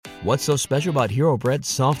What's so special about Hero Bread's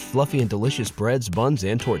soft, fluffy, and delicious breads, buns,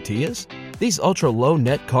 and tortillas? These ultra-low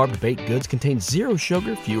net-carb baked goods contain zero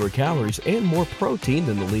sugar, fewer calories, and more protein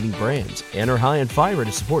than the leading brands, and are high in fiber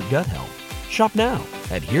to support gut health. Shop now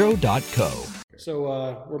at Hero.co.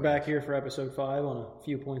 So we're back here for episode 5 on a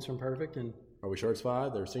few points from perfect, and are we sure it's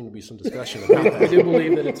 5? There seemed to be some discussion about that. I do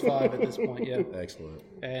believe that it's 5 at this point, yeah. Excellent.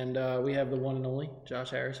 And we have the one and only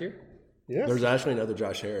Josh Harris here. Yes. There's actually another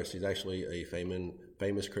Josh Harris. He's actually a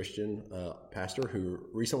famous Christian pastor who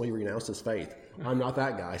recently renounced his faith. I'm not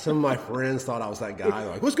that guy. Some of my friends thought I was that guy.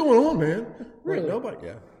 They're like, what's going on, man? Really? Like, nobody,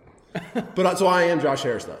 yeah. But so I am Josh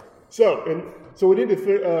Harris, though. So we need to,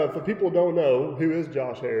 for people who don't know, who is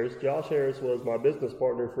Josh Harris? Josh Harris was my business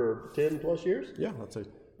partner for 10 plus years. Yeah, that's it.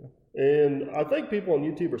 And I think people on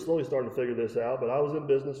YouTube are slowly starting to figure this out, but I was in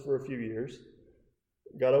business for a few years.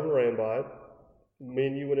 Got overran by it. Me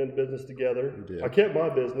and you went into business together. You did. I kept my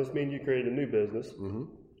business. Me and you created a new business.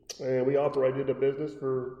 Mm-hmm. And we operated a business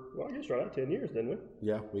for, well, I guess right at 10 years, didn't we?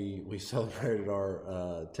 Yeah, we celebrated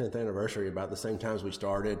our 10th anniversary about the same time as we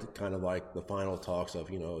started, kind of like the final talks of,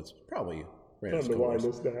 it's probably time to wind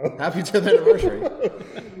this down. Happy 10th anniversary.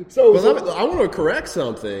 I want to correct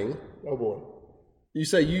something. Oh, boy. You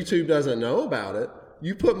say YouTube doesn't know about it.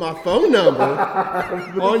 You put my phone number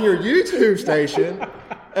on your YouTube station,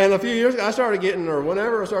 and a few years ago, I started getting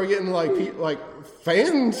like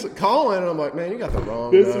fans calling, and I'm like, man, you got the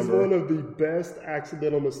wrong number. This is one of the best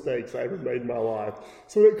accidental mistakes I ever made in my life.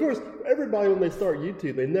 So, of course, everybody, when they start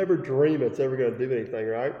YouTube, they never dream it's ever going to do anything,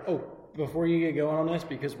 right? Oh, before you get going on this,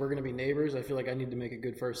 because we're going to be neighbors, I feel like I need to make a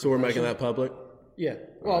good first So we're impression. making that public? Yeah.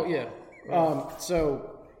 Well, yeah.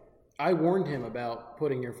 So I warned him about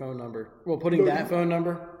putting your phone number. Well, putting that phone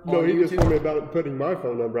number on No, he YouTube. just told me about putting my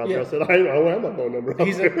phone number out there. Yeah. I said, I don't have my phone number out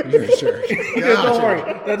there. You're sure. Don't worry.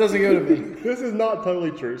 That doesn't go to me. This is not totally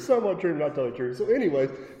true. Somewhat true, not totally true. So anyways,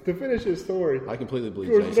 to finish his story. I completely believe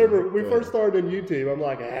Of course, Jason. whenever we first started in YouTube, I'm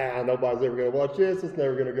like, nobody's ever going to watch this. It's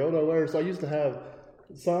never going to go nowhere. So I used to have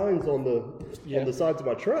signs on the sides of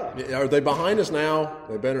my truck. Are they behind us now?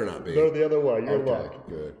 They better not be. Go the other way. You're Okay, luck.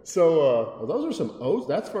 good. So Well, those are some old.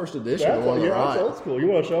 That's first edition. that's the one on the right. old school. You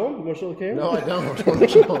want to show them? You want to show the camera? No, I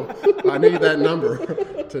don't. I need that number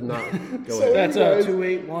to not go So ahead. That's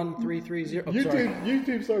 281330. Oh, sorry.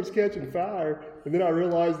 YouTube starts catching fire, and then I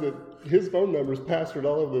realized that his phone number is plastered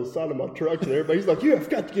all over the side of my truck and everybody's like, you have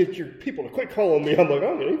got to get your people to quit calling me. I'm like, I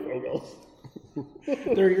don't get any phone calls.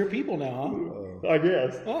 They're your people now, huh? I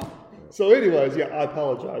guess. Oh. So anyways, I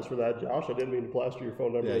apologize for that, Josh. I didn't mean to plaster your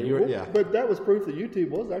phone number. Yeah, But that was proof that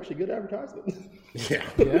YouTube was actually good advertisement. Yeah.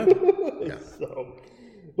 Yeah.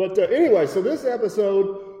 But anyway, so this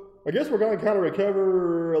episode, I guess we're going to kind of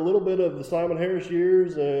recover a little bit of the Simon Harris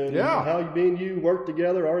years and how me and you worked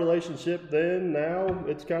together, our relationship then, now.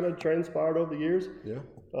 It's kind of transpired over the years. Yeah.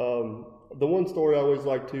 The one story I always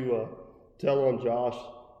like to tell on Josh,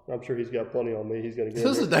 I'm sure he's got plenty on me. He's going to get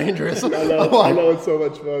This is dangerous. I know, it's so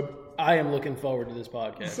much fun. I am looking forward to this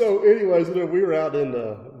podcast. So anyways, we were out in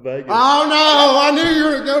Vegas. Oh no! I knew you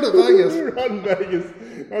were going to go to Vegas. We were out in Vegas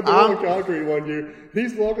at the World of Concrete one year.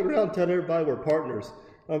 He's walking around telling everybody we're partners.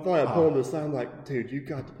 I'm finally pulling this sign like, dude, you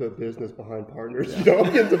got to put business behind partners. Yeah.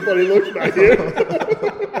 I'm getting some funny looks back here.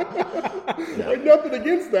 Like nothing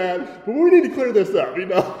against that, but we need to clear this up,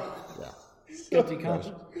 Guilty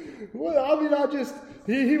conscience. Well, I mean,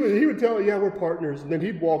 he would tell me, yeah, we're partners, and then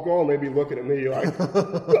he'd walk on, maybe looking at me like,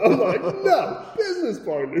 I'm like, no, business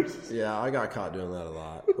partners. Yeah, I got caught doing that a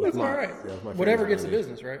lot. That's all right. Whatever gets the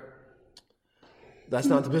business, right? That's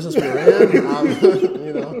not the business we're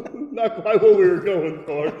in. Not quite what we were going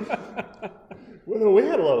for. Well, we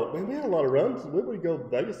had a lot of runs. We would go to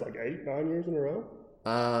Vegas like 8-9 years in a row.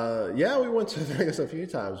 Yeah, we went to Vegas a few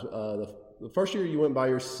times. The first year you went by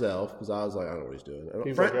yourself because I was like, I don't know what he's doing.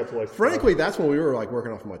 And frankly, that's when we were like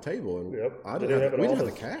working off my table, and we didn't have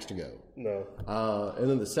the cash to go. No. And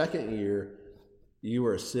then the second year, you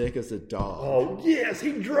were as sick as a dog. Oh yes,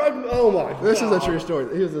 he drugged me. Oh my God. This is a true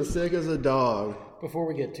story. He was as sick as a dog. Before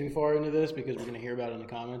we get too far into this, because we're going to hear about it in the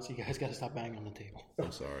comments, you guys got to stop banging on the table.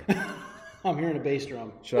 I'm sorry. I'm hearing a bass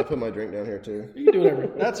drum. Should I put my drink down here too? You can do whatever.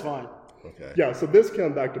 That's fine. Okay. Yeah. So this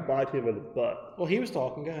comes back to bite him in the butt. Well, he was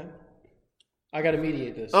talking. Go ahead. I got to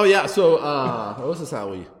mediate this. Oh yeah, so this is how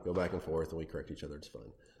we go back and forth and we correct each other. It's fun.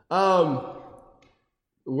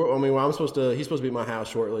 He's supposed to be at my house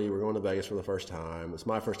shortly. We're going to Vegas for the first time. It's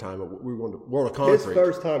my first time. We're going to World of Concrete. His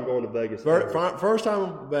first time going to Vegas. First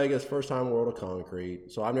time Vegas, first time World of Concrete.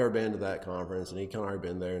 So I've never been to that conference, and he kind of already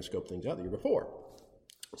been there and scoped things out the year before.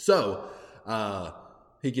 So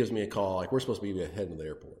he gives me a call. Like, we're supposed to be heading to the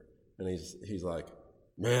airport, and he's like,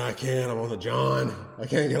 man, I can't. I'm on the John. I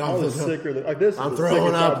can't get off I was this. sicker than, like, this is I'm the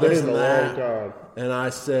throwing sickest up I've been this in and a long that. time. And I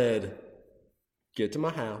said, get to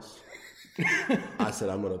my house. I said,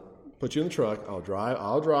 I'm going to put you in the truck. I'll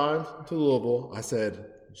drive to Louisville. I said,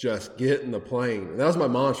 just get in the plane. And that was my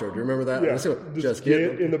mantra. Do you remember that? Yeah, I said, just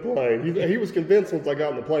get in the plane. He was convinced once I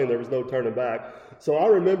got in the plane there was no turning back. So I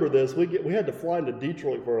remember this. We had to fly into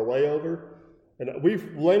Detroit for a layover. And we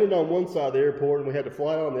landed on one side of the airport, and we had to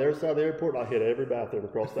fly on the other side of the airport. And I hit every bathroom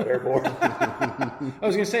across that airport. I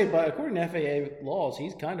was going to say, but according to FAA laws,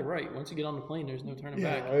 he's kind of right. Once you get on the plane, there's no turning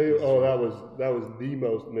back. That was the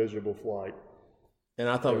most miserable flight. And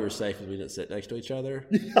I thought we were safe because we didn't sit next to each other.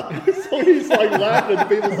 Yeah, so he's like laughing at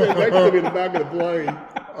people sitting next to me in the back of the plane.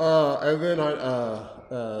 And then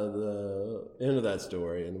the end of that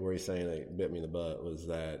story, and where he's saying it bit me in the butt, was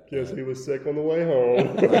that He was sick on the way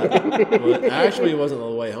home. well, actually, it wasn't on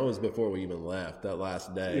the way home. It was before we even left. That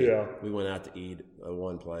last day, Yeah. we went out to eat at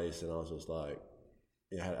one place, and I was just like,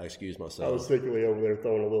 I excused myself. I was secretly over there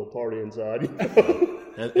throwing a little party inside.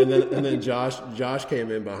 And then Josh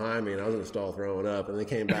came in behind me, and I was in the stall throwing up, and then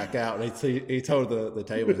came back out, and he told the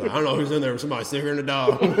table, like, I don't know who's in there, somebody sicker than a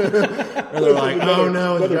dog. And they're like, oh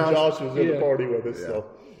no, it's Josh was in the party with us. So.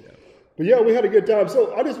 But yeah, we had a good time.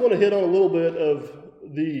 So I just want to hit on a little bit of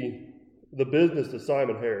the business of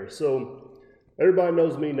Simon Harris. So everybody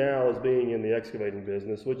knows me now as being in the excavating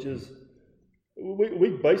business, which is we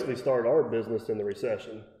basically started our business in the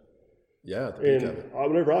recession. Yeah, and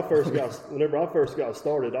whenever I first got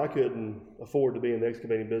started, I couldn't afford to be in the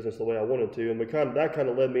excavating business the way I wanted to, and that kind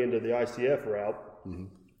of led me into the ICF route. Mm-hmm.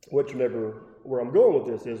 Which where I'm going with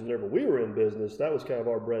this is whenever we were in business, that was kind of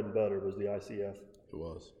our bread and butter was the ICF. It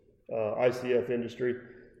was ICF industry,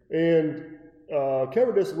 and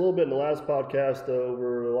covered this a little bit in the last podcast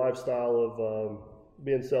over the lifestyle of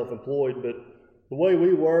being self-employed, but. The way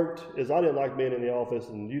we worked is I didn't like being in the office,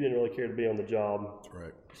 and you didn't really care to be on the job.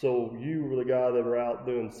 Right. So you were the guy that were out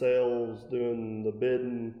doing sales, doing the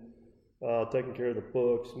bidding, taking care of the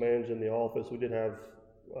books, managing the office. We did have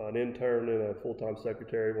an intern and a full-time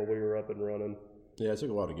secretary when we were up and running. Yeah, it took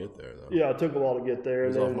a while to get there, though. Yeah, it took a while to get there. It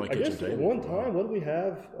was and off then my I kitchen guess table at one time, what did we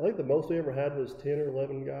have? I think the most we ever had was 10 or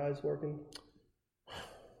 11 guys working.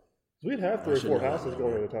 We'd have 3 or 4 houses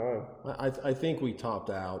going at a time. I think we topped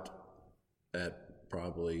out at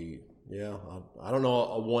probably, I don't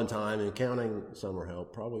know, one time, and counting summer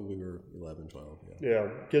help, probably we were 11, 12. Yeah,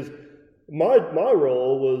 because my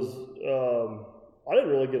role was, I didn't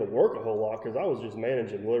really get to work a whole lot because I was just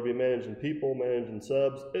managing, whether it be managing people, managing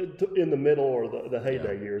subs, in the middle or the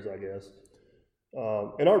heyday years, I guess.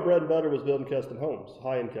 And our bread and butter was building custom homes,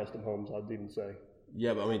 high-end custom homes, I'd even say.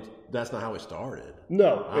 Yeah, but I mean, that's not how it started.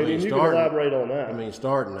 No, I mean, you can elaborate on that. I mean,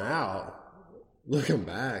 starting out, looking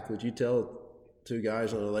back, would you tell 2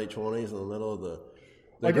 guys in their late 20s in the middle of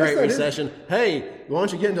the Great Recession, hey, why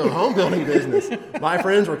don't you get into a home building business? My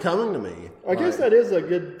friends were coming to me. I guess that is a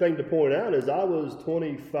good thing to point out is I was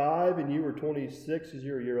 25 and you were 26 because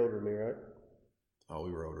you're a year older than me, right? Oh,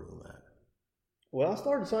 we were older than that. Well, I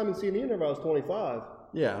started Simon C&E whenever I was 25.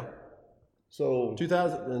 Yeah. So in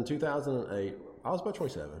 2008, I was about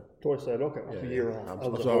 27. 27, okay. Yeah, a year off. I'm I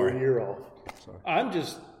was sorry. a whole year off. Sorry. I'm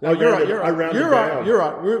just... No, you're right. I rounded You're down. right. You're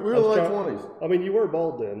right. We were in the late 20s. I mean, you were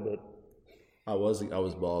bald then, but... I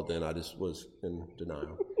was bald then. I just was in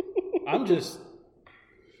denial. I'm just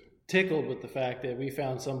tickled with the fact that we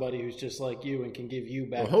found somebody who's just like you and can give you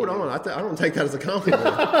back. Well, hold on. I don't take that as a compliment.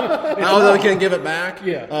 Although they can give it back?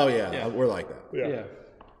 Yeah. Oh, yeah. We're like that. Yeah.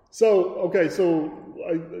 So, okay,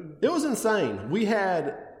 it was insane. We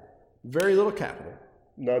had very little capital.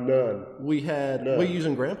 None. We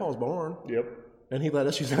using Grandpa's barn. Yep. And he let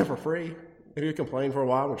us use that for free. And he complained for a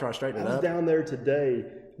while and we tried to straighten it up. I was down there today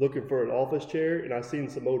looking for an office chair, and I seen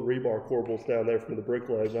some old rebar corbels down there from the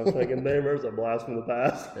bricklayers. I was thinking, damn, there's a blast from the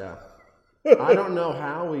past. Yeah. I don't know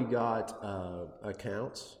how we got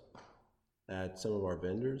accounts at some of our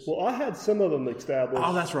vendors. Well, I had some of them established.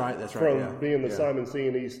 Oh, that's right. From being the Simon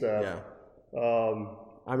C&E staff. Yeah.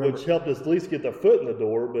 Which helped us at least get the foot in the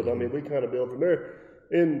door, but I mean, we kind of built from there.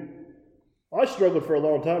 And I struggled for a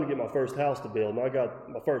long time to get my first house to build, and I got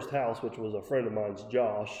my first house, which was a friend of mine's,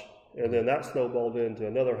 Josh, and then that snowballed into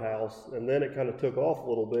another house, and then it kind of took off a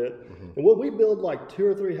little bit. Mm-hmm. And when we built like 2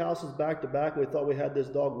 or 3 houses back to back, we thought we had this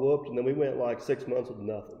dog whooped, and then we went like 6 months with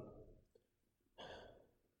nothing.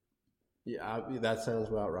 Yeah, that sounds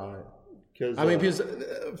about right. Because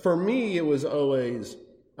for me, I was always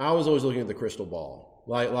looking at the crystal ball.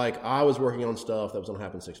 Like I was working on stuff that was going to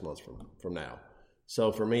happen 6 months from now.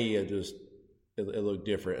 So for me, it looked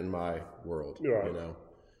different in my world, right. you know.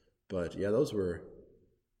 But yeah, that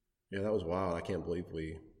was wild. I can't believe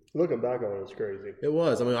we Looking back on it, it's crazy. It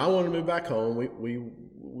was. I mean, I wanted to move back home. We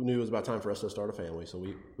knew it was about time for us to start a family, so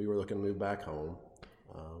we were looking to move back home.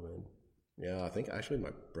 And yeah, I think actually my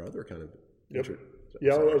brother kind of. Yep.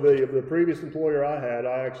 The previous employer I had,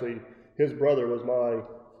 his brother was my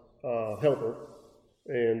helper,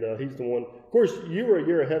 and he's the one. Of course, you were a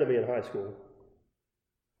year ahead of me in high school.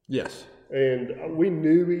 Yes. And we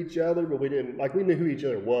knew each other, but we didn't we knew who each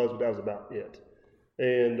other was, but that was about it.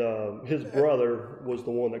 And his brother was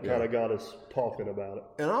the one that kind of got us talking about it.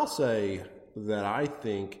 And I'll say that I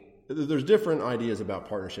think there's different ideas about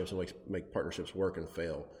partnerships and what make partnerships work and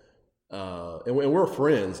fail. And we're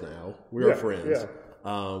friends now. We are friends. Yeah.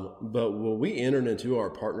 But when we entered into our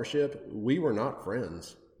partnership, we were not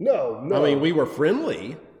friends. No. I mean, we were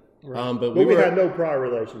friendly. Right. But we had no prior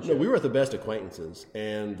relationship. No, we were at the best acquaintances.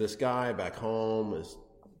 And this guy back home is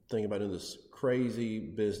thinking about doing this crazy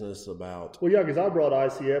business about... Well, yeah, because I brought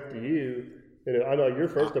ICF to you, and I know your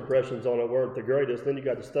first impressions on it weren't the greatest. Then you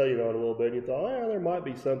got to study on it a little bit, and you thought, there might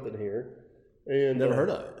be something here. And never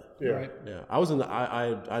heard of it. Yeah. Right. Yeah. I was in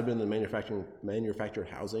I'd been in the manufactured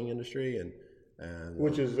housing industry, and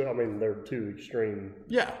which is, I mean, they're two extreme.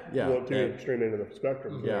 Yeah. Two extreme end of the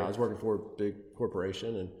spectrum. Yeah, I was working for a big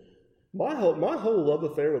corporation, and my whole love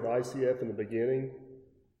affair with ICF in the beginning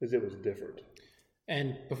is it was different.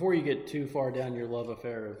 And before you get too far down your love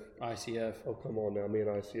affair of ICF. Oh, come on now. Me and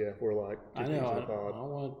ICF, we're like... I know. I don't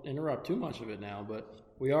want to interrupt too much of it now, but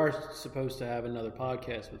we are supposed to have another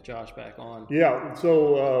podcast with Josh back on. Yeah,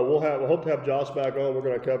 so we'll hope to have Josh back on. We're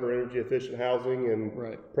going to cover energy efficient housing and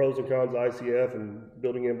pros and cons of ICF and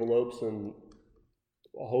building envelopes and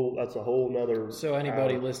that's a whole nother... So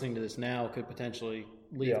anybody listening to this now could potentially...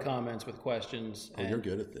 leave comments with questions. You're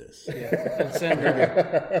good at this. Yeah, and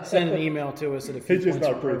send an email to us at a few He's just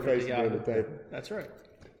not pretty face to the table. That's right.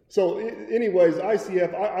 So, anyways,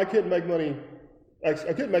 ICF, I couldn't make money. I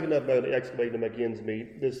couldn't make enough money excavating to make ends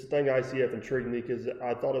meet. This thing ICF intrigued me because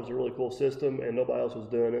I thought it was a really cool system and nobody else was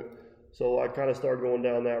doing it. So I kind of started going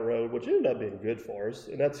down that road, which ended up being good for us.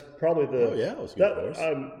 And that's probably it was good for us.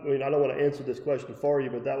 I mean, I don't want to answer this question for you,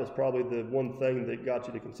 but that was probably the one thing that got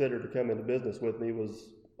you to consider to come into business with me was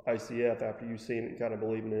ICF after you've seen it and kind of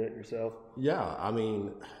believing in it yourself. Yeah, I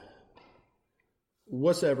mean,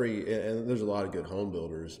 and there's a lot of good home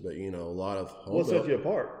builders, but a lot of what sets you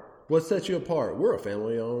apart? What sets you apart? We're a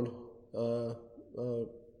family-owned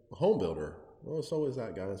home builder. Well, so is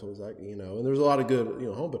that guy, and so is that, and there's a lot of good,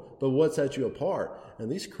 home builders. But what sets you apart? And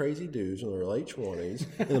these crazy dudes in their late 20s,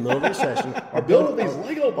 in the middle of a recession, are building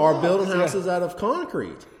houses out of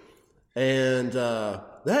concrete. And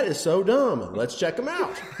that is so dumb. Let's check them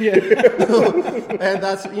out. Yeah. And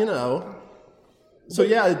that's, So,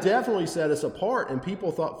 yeah, it definitely set us apart. And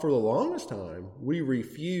people thought for the longest time, we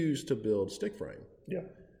refused to build stick frame. Yeah.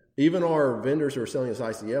 Even our vendors who are selling us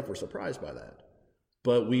ICF were surprised by that.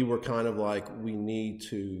 But we were kind of like, we need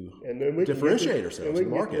to differentiate ourselves in the market.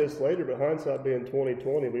 And we can get this later, but hindsight being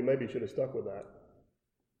 2020, we maybe should have stuck with that.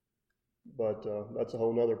 But that's a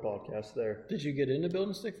whole nother podcast there. Did you get into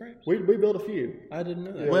building stick frames? We built a few. I didn't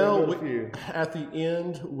know that. Yeah, well, at the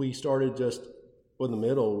end, we started in the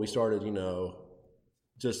middle, we started,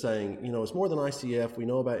 just saying, it's more than ICF. We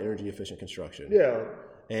know about energy efficient construction. Yeah.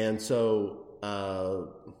 And so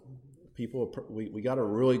we got a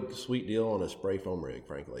really sweet deal on a spray foam rig,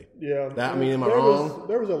 frankly. Yeah. Am I wrong?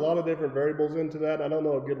 There was a lot of different variables into that. I don't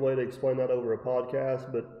know a good way to explain that over a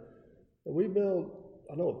podcast, but we built,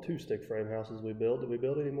 I know of 2 stick frame houses we built. Did we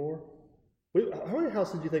build any more? How many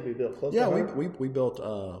houses do you think we built? Close to 100?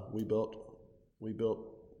 we built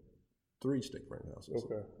 3 stick frame houses.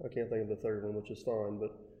 Okay. I can't think of the third one, which is fine,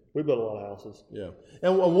 but we built a lot of houses. Yeah.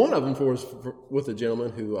 And one of them was with a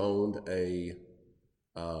gentleman who owned a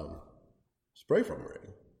spray foam rig.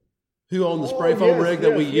 Who owned the spray foam rig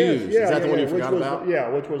that we used? Is that the one you forgot about?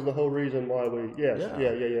 Which was the whole reason why we. Yeah.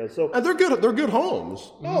 So and they're good. They're good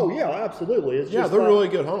homes. Oh yeah, absolutely. It's they're really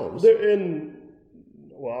good homes. I didn't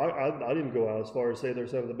go out as far as say they're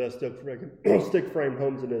some of the best stick frame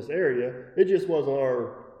homes in this area. It just wasn't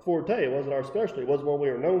our forte. It wasn't our specialty. It wasn't what we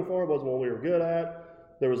were known for. It wasn't what we were good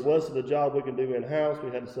at. There was less of the job we could do in house.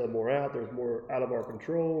 We had to sub more out. There was more out of our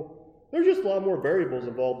control. There's just a lot more variables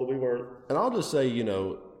involved that we weren't. And I'll just say,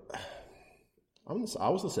 I was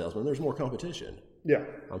the salesman. There's more competition. Yeah.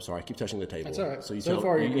 I'm sorry. I keep touching the table. That's all right. So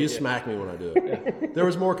you smack me when I do it. Yeah. There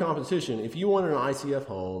was more competition. If you wanted an ICF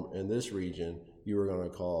home in this region, you were going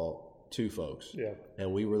to call 2 folks. Yeah.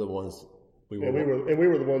 And we were the ones. We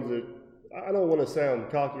were the ones that. I don't want to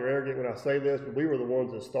sound cocky or arrogant when I say this, but we were the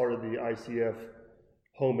ones that started the ICF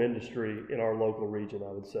home industry in our local region.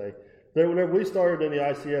 I would say. Whenever we started in the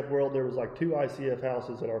ICF world, there was like 2 ICF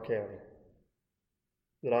houses in our county.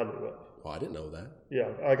 that I knew of. Oh, I didn't know that. Yeah,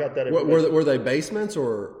 I got that information. Were they basements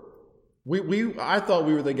or? I thought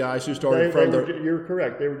we were the guys who started You're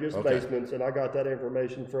correct. They were just basements, and I got that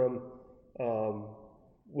information from.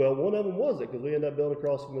 One of them was it because we ended up building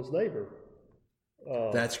across from his neighbor.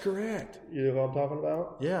 That's correct. You know who I'm talking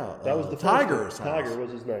about? Yeah, that was the Tiger's first one. Tiger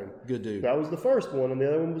was his name. Good dude. That was the first one, and the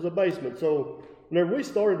other one was a basement. So whenever we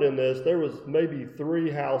started in this, there was maybe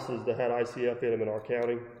 3 houses that had ICF in them in our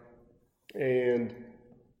county, and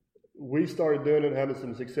we started doing it and having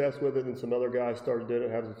some success with it, and some other guys started doing it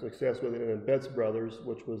and having some success with it. And then Betts Brothers,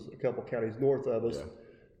 which was a couple counties north of us,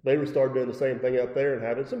 they were started doing the same thing up there and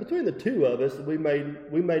having it. So between the two of us, we made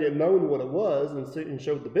it known what it was and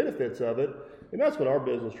showed the benefits of it. And that's when our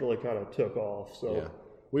business really kind of took off. So yeah.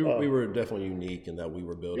 We were definitely unique in that we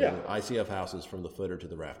were building ICF houses from the footer to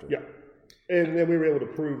the rafter. Yeah. And then we were able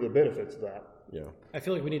to prove the benefits of that. Yeah. I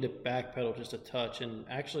feel like we need to backpedal just a touch and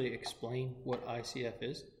actually explain what ICF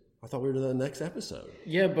is. I thought we were doing the next episode.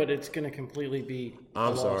 Yeah, but it's going to completely be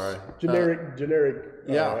I'm sorry. Generic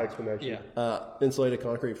explanation. Yeah. Insulated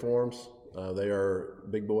concrete forms. They are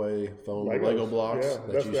big boy foam Lego blocks.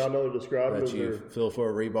 Yeah, that's what I know to describe that you fill full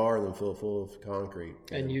of rebar and then fill full of concrete.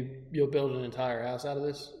 And you'll build an entire house out of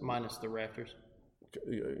this, minus the rafters.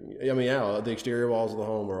 I mean, the exterior walls of the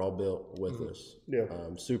home are all built with this. Yeah.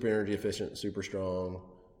 Super energy efficient, super strong.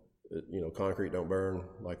 Concrete don't burn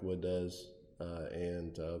like wood does.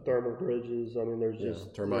 And thermal bridges. I mean, there's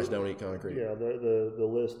just termites don't eat concrete. Yeah, the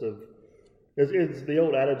list of it's the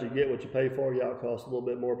old adage: you get what you pay for. Yeah, it costs a little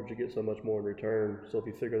bit more, but you get so much more in return. So if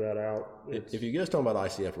you figure that out, if you get us talking about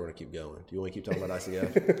ICF, we're going to keep going. Do you want to keep talking about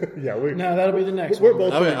ICF? Yeah, no, that'll be the next we're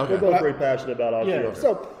one. We're both very passionate about ICF. Yeah.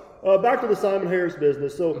 So back to the Simon Harris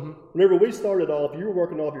business. So whenever we started off, you were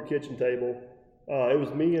working off your kitchen table. It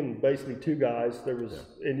was me and basically 2 guys. There was,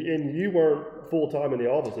 and you weren't full time in the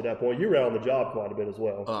office at that point. You were out on the job quite a bit as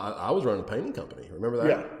well. I was running a painting company. Remember that?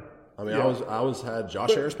 Yeah. I mean, I had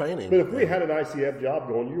Josh Harris Painting. But if we had an ICF job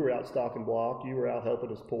going, you were out stocking block. You were out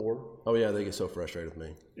helping us pour. Oh yeah, they get so frustrated with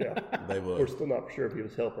me. Yeah, they would. We're still not sure if he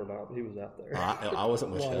was help or not, but he was out there. I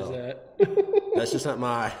wasn't much help. Why is that? That's just not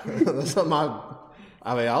my. That's not my.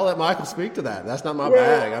 I mean, I'll let Michael speak to that. That's not my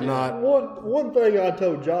bag. I'm not. One thing I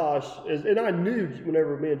told Josh is, and I knew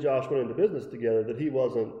whenever me and Josh went into business together that he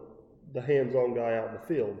wasn't the hands-on guy out in the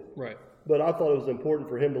field. Right. But I thought it was important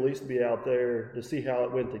for him to at least be out there to see how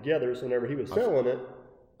it went together. So whenever he was selling it,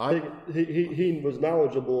 he was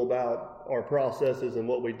knowledgeable about our processes and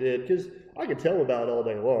what we did. Because I could tell him about it all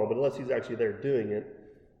day long, but unless he's actually there doing it.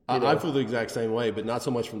 I feel the exact same way, but not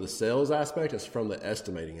so much from the sales aspect as from the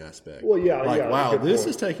estimating aspect. Well, wow, this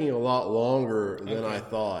is taking a lot longer than I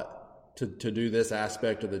thought to do this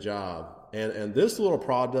aspect of the job. And this little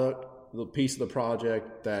product, the piece of the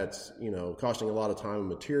project that's, costing a lot of time and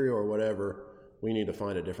material or whatever, we need to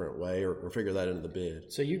find a different way or figure that into the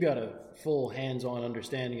bid. So you got a full hands-on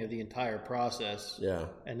understanding of the entire process. Yeah.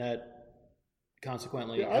 And that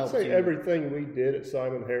consequently I'd say everything we did at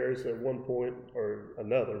Simon Harris at one point or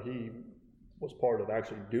another, he was part of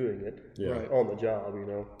actually doing it on the job, I mean,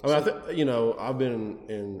 I've been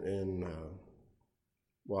in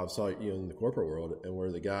I've saw in the corporate world, and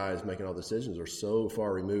where the guys making all decisions are so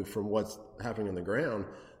far removed from what's happening on the ground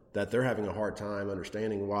that they're having a hard time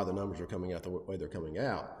understanding why the numbers are coming out the way they're coming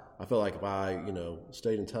out. I feel like if I,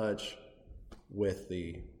 stayed in touch with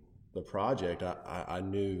the project, I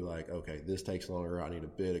knew okay, this takes longer. I need to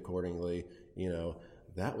bid accordingly.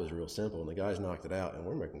 That was real simple, and the guys knocked it out, and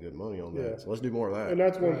we're making good money on that. Yeah. So let's do more of that. And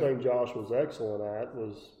that's one thing Josh was excellent at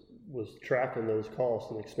was tracking those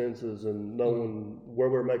costs and expenses and knowing where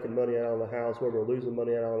we're making money out on the house, where we're losing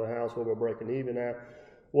money out on the house, where we're breaking even at.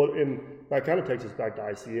 And that kind of takes us back to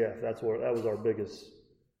ICF. That was our biggest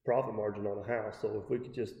profit margin on the house. So if we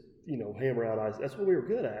could just hammer out ICF, that's what we were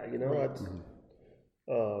good at.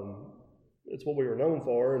 It's what we were known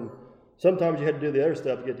for. And sometimes you had to do the other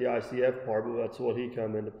stuff to get the ICF part, but that's what he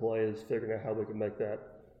come into play, is figuring out how we can make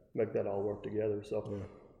that all work together. So. Yeah.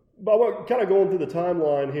 But we're kind of going through the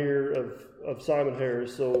timeline here of Simon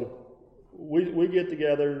Harris. So we get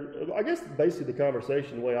together. I guess basically the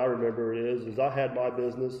conversation, the way I remember it is I had my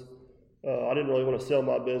business. I didn't really want to sell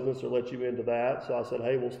my business or let you into that. So I said,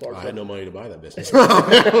 hey, we'll start. I had no money to buy that business. So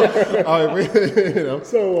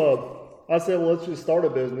I said, well, let's just start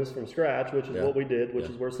a business from scratch, which is what we did, which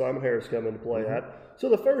is where Simon Harris come into play at. So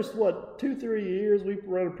the first, 2-3 years, we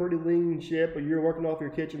ran a pretty lean ship. You're working off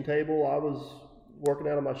your kitchen table. I was working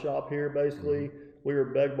out of my shop here, basically. We were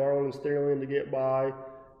borrowing and stealing to get by.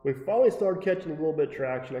 We finally started catching a little bit of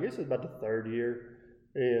traction. I guess it's about the 3rd year,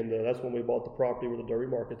 and that's when we bought the property where the Derby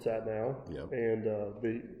Market's at now. Yep. And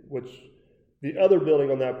which The other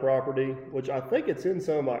building on that property, which I think it's in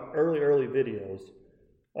some of my early videos,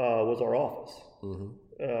 was our office.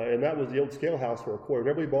 And that was the old scale house for a quarter.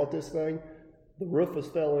 Whenever we bought this thing, the roof was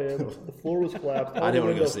fell in, the floor was collapsed. I didn't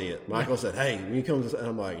want to go see it. Michael said, "Hey, you come," and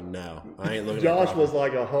I'm like, "No, I ain't looking." Josh was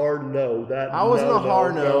like a hard no. I wasn't a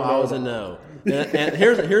hard no. I was a no. And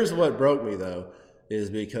here's what broke me though, is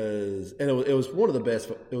because it was one of the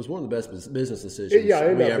best. It was one of the best business decisions we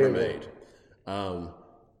ever made.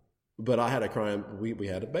 But I had a crying. We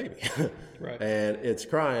had a baby, right? And it's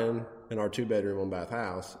crying in our 2-bedroom 1-bath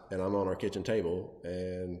house, and I'm on our kitchen table,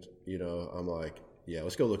 and I'm like, yeah,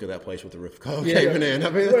 let's go look at that place with the roof caving in. I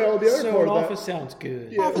mean, well, the other part of office sounds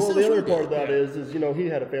good. Yeah, well, the other part of that is he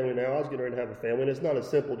had a family now. I was getting ready to have a family, and it's not as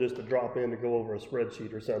simple just to drop in to go over a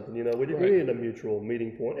spreadsheet or something. We needed a mutual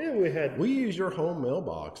meeting point, and we used your home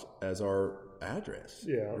mailbox as our address.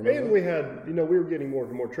 Yeah, and we had we were getting more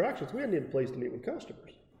and more traction, so we had to need a place to meet with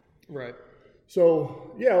customers. Right.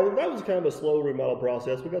 So, yeah, that was kind of a slow remodel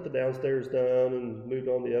process. We got the downstairs done and moved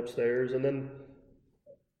on the upstairs. And then,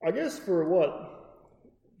 I guess for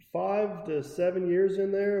 5 to 7 years in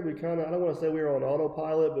there, we kind of, I don't want to say we were on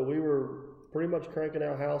autopilot, but we were pretty much cranking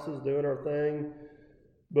out houses, doing our thing.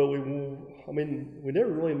 But we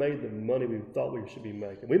never really made the money we thought we should be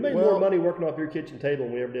making. We made more money working off your kitchen table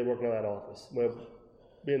than we ever did working on that office. Well,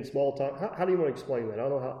 being small time. How do you want to explain that? I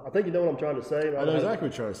don't know how. I think you know what I'm trying to say. I know exactly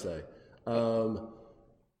what you're trying to say.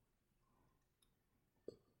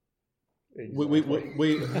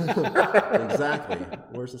 We exactly.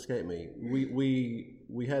 Where's escape me?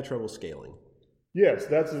 We had trouble scaling. Yes,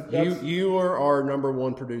 that's you were our number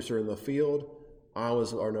one producer in the field. I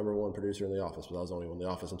was our number one producer in the office, but I was only in the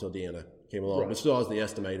office until Deanna came along. Right. But still, I was the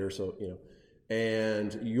estimator, so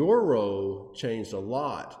And your role changed a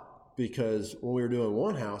lot. Because when we were doing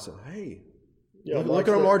one house, and look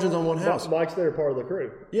at our margins on one house. Mike's there, part of the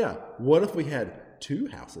crew. Yeah. What if we had 2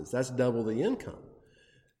 houses? That's double the income.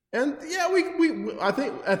 And I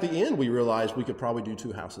think at the end we realized we could probably do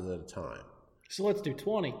 2 houses at a time. So let's do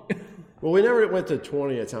 20. Well, we never went to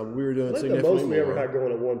 20 at a time. We were doing significantly more. The most we ever had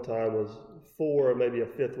going at one time was 4, maybe a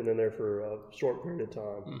 5th one in there for a short period of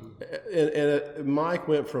time. Mm-hmm. And Mike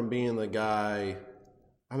went from being the guy.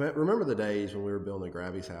 I mean, remember the days when we were building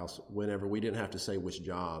Gravy's house, whenever we didn't have to say which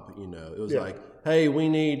job, it was like, hey, we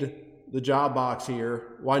need the job box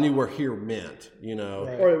here. Well, I knew where here meant, Right.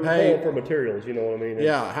 Or hey, for materials, you know what I mean?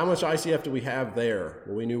 How much ICF do we have there?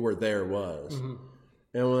 Well, we knew where there was. Mm-hmm.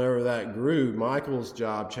 And whenever that grew, Michael's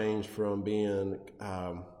job changed from being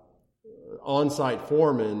on-site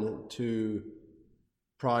foreman to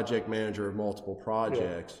project manager of multiple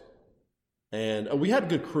projects. Yeah. And we had a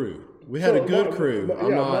good crew. We had a good crew.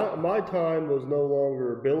 My time was no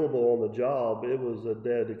longer billable on the job. It was a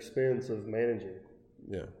dead expense of managing.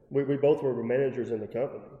 Yeah. We both were managers in the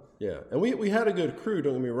company. Yeah. And we had a good crew,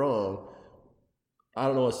 don't get me wrong. I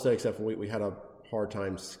don't know what to say except for we had a hard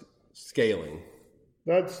time scaling.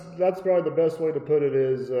 That's probably the best way to put it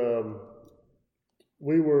is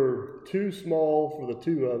we were too small for the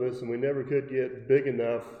 2 of us, and we never could get big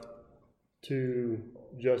enough to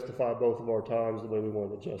justify both of our times the way we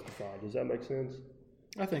wanted to justify. Does that make sense?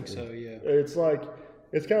 I think so, yeah. It's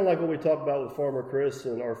kind of like what we talk about with Farmer Chris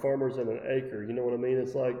and our farmers in an acre. You know what I mean?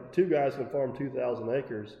 It's like 2 guys can farm 2,000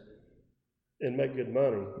 acres and make good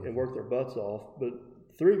money and work their butts off, but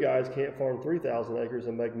 3 guys can't farm 3,000 acres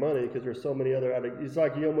and make money because there's so many other. It's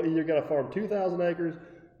like you either got to farm 2,000 acres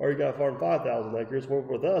or you got to farm 5,000 acres. Where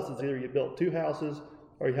with us, it's either you built 2 houses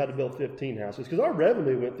or you had to build 15 houses because our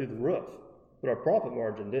revenue went through the roof. But our profit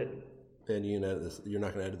margin didn't. And you edit this? You're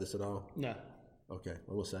not going to edit this at all? No. Okay,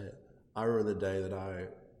 well, we'll say it. I remember the day that I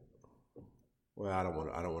don't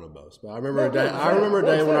want to boast, but I remember a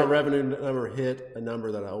day when our revenue number hit a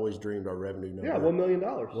number that I always dreamed our revenue number. Yeah, $1 million.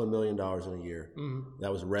 $1 million in a year. Mm-hmm.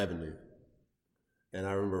 That was revenue, and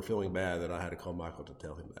I remember feeling bad that I had to call Michael to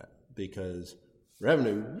tell him that because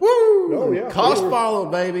revenue, woo, oh, yeah, cost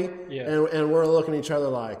followed, baby, yeah, and we're looking at each other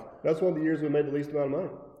like that's one of the years we made the least amount of money.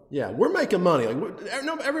 Yeah, we're making money.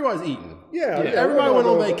 Everybody's eating. Yeah, everybody went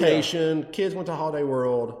on vacation. Yeah. Kids went to Holiday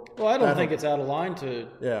World. Well, I don't think it's out of line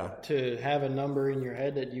to have a number in your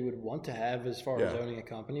head that you would want to have as far as owning a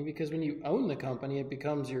company, because when you own the company, it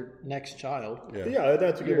becomes your next child. Yeah,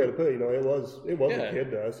 that's a good way to put it. It was a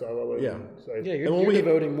kid to us. So I wouldn't say. Yeah, you're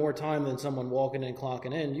devoting more time than someone walking in,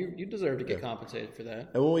 clocking in. You deserve to get compensated for that.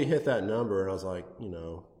 And when we hit that number, and I was like,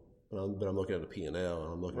 but I'm looking at the P&L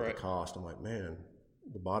and I'm looking at the cost. I'm like, man.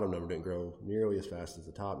 The bottom number didn't grow nearly as fast as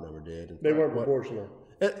the top number did. And they weren't proportional.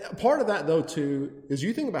 Part of that, though, too, is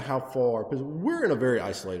you think about how far, because we're in a very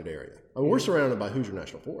isolated area. I mean, we're surrounded by Hoosier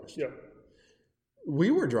National Forest. Yeah. We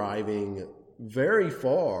were driving very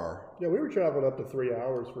far. Yeah, we were traveling up to 3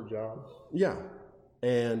 hours for jobs. Yeah.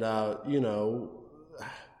 And,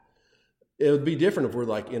 it would be different if we're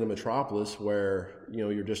like in a metropolis where,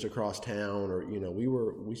 you're just across town, or,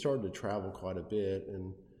 we started to travel quite a bit.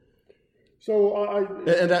 And so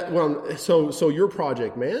your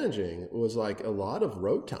project managing was like a lot of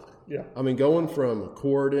road time. Yeah. I mean, going from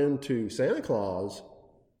Corydon to Santa Claus,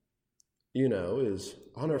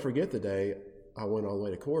 I'll never forget the day I went all the way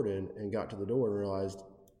to Corydon and got to the door and realized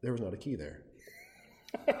there was not a key there.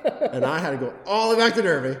 And I had to go all the way back to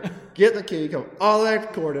Derby, get the key, come all the way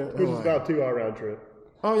back to Corydon. Which is about a 2-hour round trip.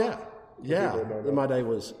 Oh, yeah. Yeah. My day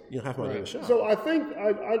was, half my day was shot. So I think,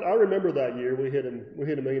 I remember that year we hit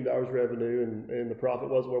 $1 million revenue, and the profit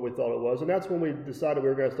wasn't where we thought it was. And that's when we decided we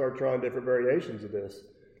were going to start trying different variations of this.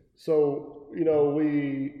 So, I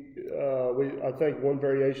think one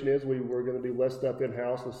variation is we were going to do less stuff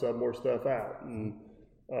in-house and sub more stuff out. And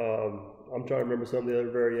I'm trying to remember some of the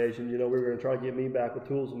other variations. We were going to try to get me back with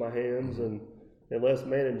tools in my hands and less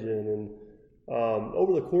managing. And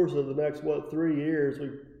over the course of the next, 3 years,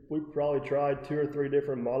 we probably tried 2 or 3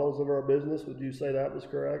 different models of our business. Would you say that was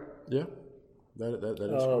correct? Yeah, that is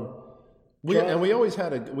correct. We always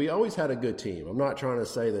had a good team. I'm not trying to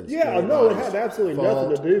say that. It had absolutely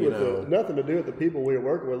nothing to do with the people we were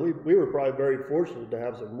working with. We were probably very fortunate to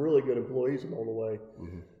have some really good employees along the way.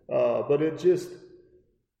 Mm-hmm. But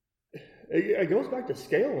it goes back to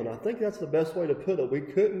scaling. I think that's the best way to put it. We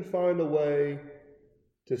couldn't find a way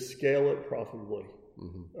to scale it profitably,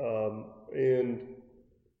 and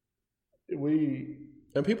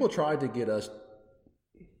people tried to get us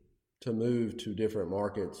to move to different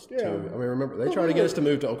markets. Remember, they tried to get us to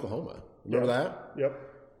move to Oklahoma. Remember that? Yep.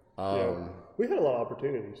 We had a lot of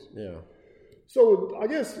opportunities. Yeah. So I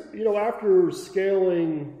guess,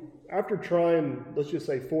 after trying, let's just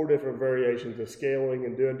say 4 different variations of scaling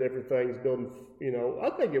and doing different things, building, I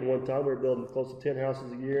think at one time we were building close to 10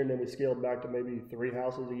 houses a year, and then we scaled back to maybe 3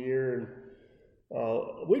 houses a year.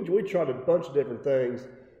 And we tried a bunch of different things.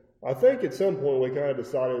 I think at some point we kind of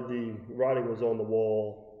decided the writing was on the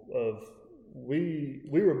wall of we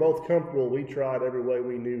were both comfortable. We tried every way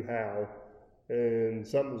we knew how, and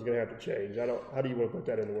something was going to have to change. How do you want to put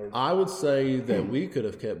that into words? I would say that we could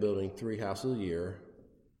have kept building 3 houses a year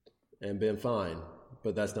and been fine,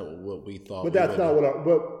 but that's not what we thought. But that's not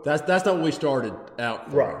that's not what we started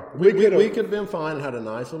out for. Right. We could have been fine and had a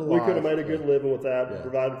nice little life. We could have made a good living with that,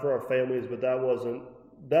 provided for our families, but that wasn't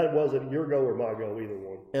your goal or my goal, either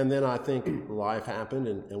one. And then I think life happened,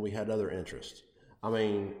 and we had other interests. I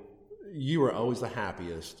mean, you were always the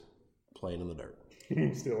happiest playing in the dirt.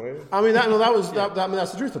 Still am. I mean, that's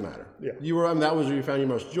the truth of the matter. Yeah. You were. I mean, that was where you found your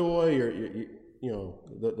most joy.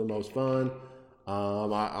 The most fun.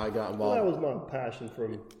 I got involved. Well, that was my passion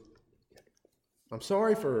from. I'm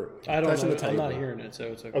sorry for touching the table. I'm not hearing it, so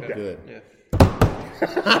it's okay. Okay. Good. Yeah. No,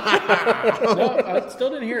 I still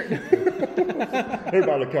didn't hear it.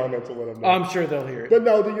 Everybody comments will let them know. I'm sure they'll hear it. But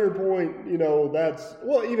no, to your point,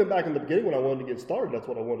 even back in the beginning when I wanted to get started, that's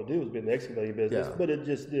what I wanted to do, was be in the excavating business. Yeah. But it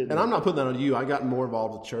just didn't. And I'm not putting that on you. I got more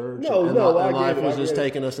involved with church. And life was just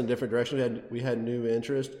taking us in different directions. We had new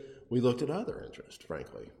interest. We looked at other interests,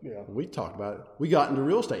 frankly. Yeah. We talked about it. We got into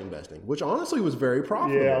real estate investing, which honestly was very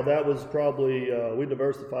profitable. Yeah, that was probably, we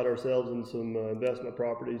diversified ourselves in some investment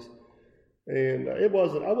properties. And I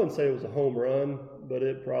wouldn't say it was a home run, but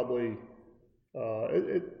it probably,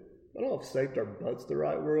 I don't know if saved our butts the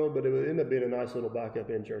right word, but it would end up being a nice little backup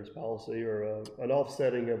insurance policy or an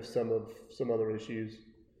offsetting of some other issues.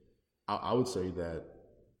 I would say that,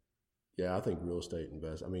 I think real estate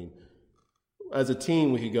invest. I mean, as a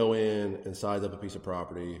team, we could go in and size up a piece of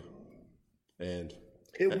property, and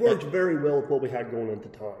it worked very well with what we had going at the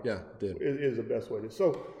time. Yeah, it did. It is the best way to.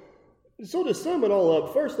 So to sum it all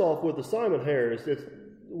up, first off, with the Simon Harris, it's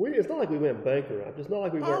not like we went bankrupt. It's not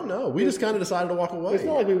like we weren't. Oh no, we just kind of decided to walk away. It's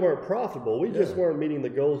not like we weren't profitable. We just weren't meeting the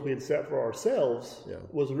goals we had set for ourselves. Yeah.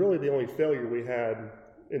 Was really the only failure we had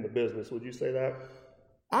in the business. Would you say that?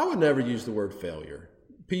 I would never use the word failure.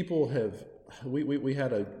 People have. We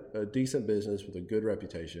had a decent business with a good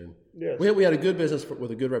reputation. Yes. We had a good business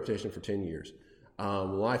with a good reputation for 10 years.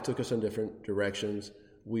 Life took us in different directions.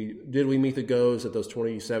 Did we meet the goals at those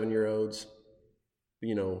 27-year-olds?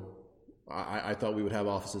 I thought we would have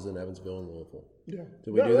offices in Evansville and Louisville. Yeah.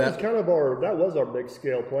 Did we do that? That was our big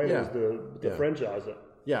scale plan, was to franchise it.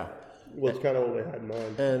 Yeah. Was kind of what we had in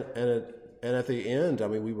mind. And at the end, I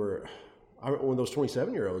mean, when those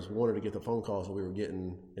 27-year-olds wanted to get the phone calls that we were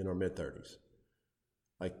getting in our mid-30s.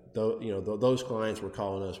 Like, those clients were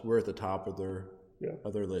calling us. We're at the top of their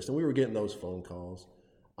list, and we were getting those phone calls.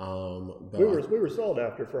 We were sought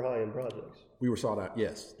after for high-end projects. We were sought out.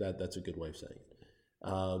 Yes, that's a good way of saying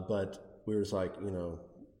it. But we were just like,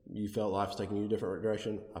 you felt life was taking you a different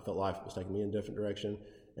direction. I felt life was taking me in a different direction.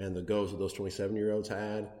 And the goals that those 27-year-olds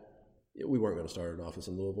had, we weren't going to start an office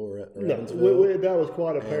in Louisville or Evansville. That was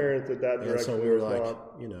quite apparent that direction. And so we were like,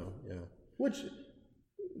 not, Which,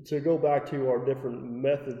 to go back to our different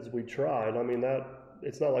methods we tried, I mean,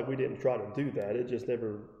 it's not like we didn't try to do that. It just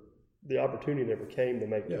the opportunity never came to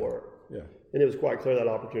make it work. Yeah. And it was quite clear that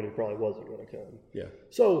opportunity probably wasn't going to come. Yeah.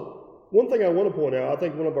 So one thing I want to point out, I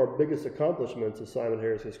think one of our biggest accomplishments of Simon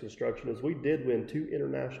Harris Construction is we did win 2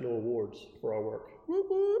 international awards for our work. Whoop,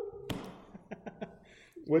 whoop.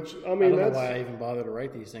 Which, I mean, I don't know why I even bother to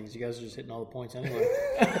write these things. You guys are just hitting all the points anyway.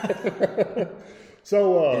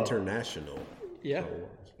 So international. Yeah.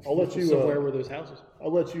 I'll let you. So where were those houses?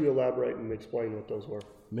 I'll let you elaborate and explain what those were.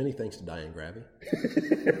 Many thanks to Diane Gravy.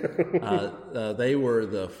 They were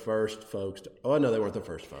the first folks. Oh, no, they weren't the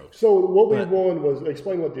first folks. So what we won was,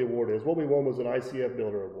 explain what the award is. What we won was an ICF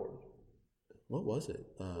Builder Award. What was it?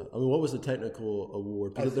 What was the technical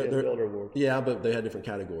award? ICF Builder Award. Yeah, but they had different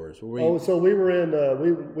categories. So we were in.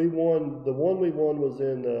 We won. The one we won was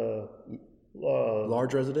in.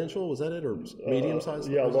 Large residential, was that it, or medium size?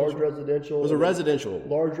 Yeah, large residential. It was a residential.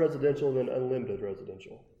 Large residential and then unlimited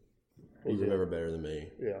residential. You remember better than me.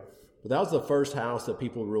 Yeah. But that was the first house that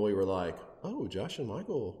people really were like, oh, Josh and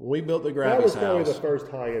Michael. When we built the Gravy's house. That was probably the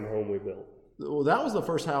first high-end home we built. Well, that was the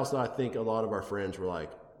first house that I think a lot of our friends were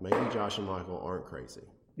like, maybe Josh and Michael aren't crazy.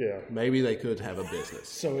 Yeah. Maybe they could have a business.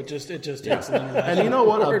 So it just takes an international. And you know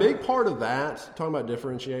what? A big part of that, talking about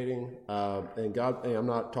differentiating, and I'm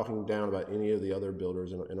not talking down about any of the other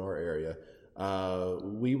builders in our area.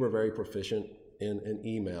 We were very proficient in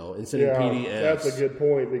email and sending PDFs. That's a good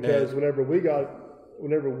point, because whenever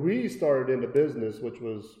we started into business, which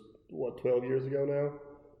was 12 years ago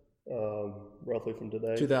now, roughly from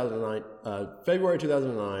today. 2009, February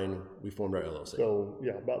 2009, we formed our LLC. So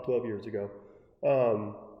about 12 years ago.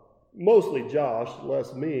 Mostly Josh,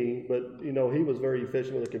 less me, but he was very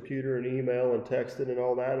efficient with a computer and email and texting and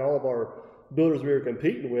all that. And all of our builders we were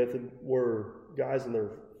competing with were guys in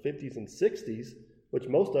their 50s and 60s, which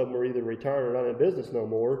most of them were either retired or not in business no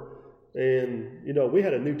more. And we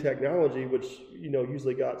had a new technology, which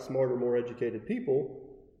usually got smarter, more educated people.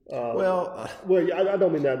 I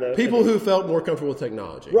don't mean that. People who felt more comfortable with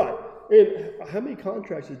technology, right? And how many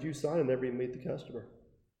contracts did you sign and never even meet the customer?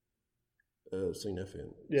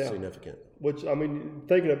 Significant. Yeah. Significant. Which, I mean,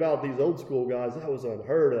 thinking about these old school guys, that was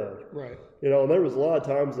unheard of. Right. And there was a lot of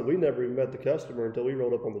times that we never even met the customer until we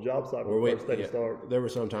rolled up on the job site for the first day to start. There were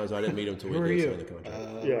some times I didn't meet them until we did sign the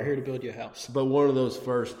contract. We're here to build you a house. But one of those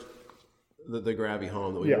first, the Gravy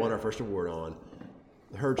home that we won our first award on,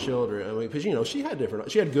 her children, because she had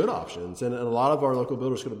good options, and a lot of our local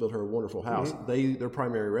builders could have built her a wonderful house. Mm-hmm. Their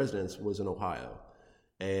primary residence was in Ohio,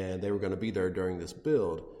 and they were going to be there during this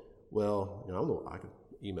build. Well, I could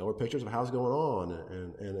email her pictures of how's going on,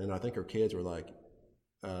 and I think her kids were like,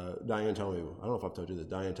 Diane told me, I don't know if I've told you this,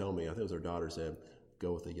 Diane told me, I think it was her daughter said,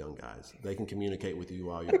 go with the young guys. They can communicate with you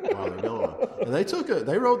while they're gone. And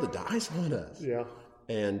they rolled the dice on us. Yeah.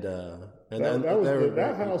 And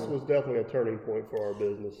that house was definitely a turning point for our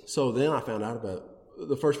business. So then I found out about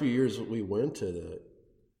the first few years we went to the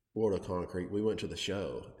World of Concrete. We went to the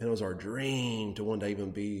show, and it was our dream to one day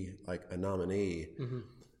even be like a nominee. Mm-hmm.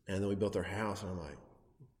 And then we built their house, and I'm like,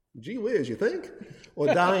 gee whiz, you think?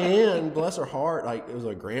 Well, Diane, bless her heart, it was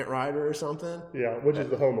a grant writer or something. Yeah, which is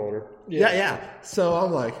the homeowner. Yeah. So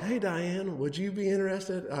I'm like, hey, Diane, would you be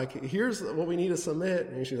interested? Here's what we need to submit.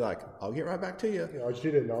 And she's like, I'll get right back to you. Yeah,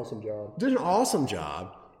 she did an awesome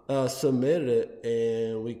job. Submitted it,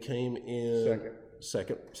 and we came in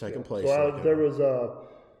second place.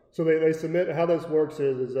 So they submit. How this works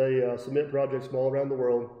is they submit projects from all around the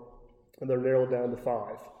world, and they're narrowed down to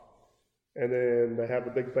 5. And then they have the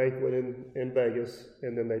big banquet in Vegas,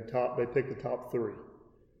 and then they pick the top 3.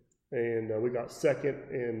 And we got second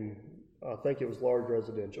in, I think it was large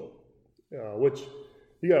residential, which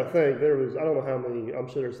you got to think there was, I don't know how many, I'm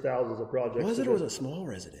sure there's thousands of projects. Was it or was it small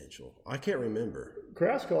residential? I can't remember.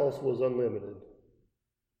 Craftscalls was unlimited.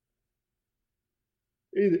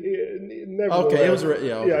 It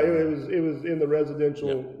was in the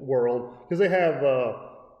residential world, because they have.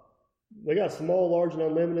 They got small, large, and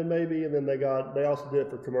unlimited maybe, and then they also did it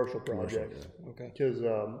for commercial projects. Okay. Because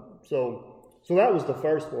so that was the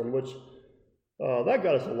first one, which that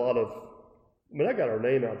got us a lot of I mean, that got our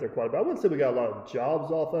name out there quite a bit. I wouldn't say we got a lot of jobs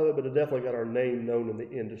off of it, but it definitely got our name known in the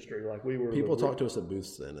industry. Like we were. People talked to us at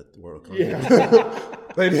booths then at the World Cup. Yeah,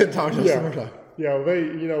 they did talk to us. Yeah, yeah. They,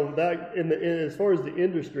 that as far as the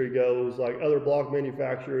industry goes, like other block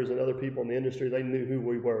manufacturers and other people in the industry, they knew who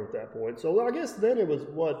we were at that point. So I guess then it was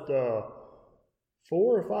 4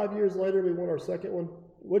 or 5 years later we won our second one,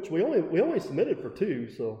 which we only submitted for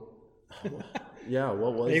 2. So. Yeah,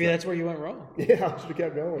 what was maybe that's where you went wrong. Yeah, I should have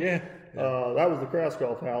kept going. Yeah. That was the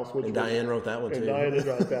Kraskoff house. And Diane wrote that one too. And Diane did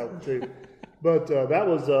write that one too. But that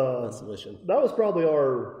was probably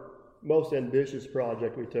our most ambitious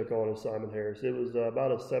project we took on as Simon Harris. It was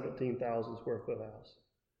about a 17,000 square foot house.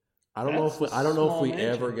 I don't know if we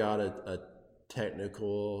ever got a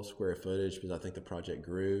technical square footage because I think the project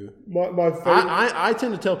grew. My favorite, I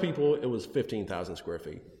tend to tell people it was 15,000 square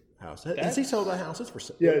feet. House. Has he sold that house? It's for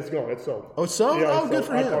sale. Yeah, it's gone. It's sold. Oh, it's sold? Yeah, oh, good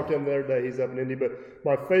for him. I talked to him the other day. He's up in Indy. But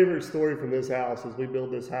my favorite story from this house is we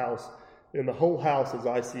built this house, and the whole house is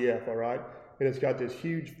ICF, all right? And it's got this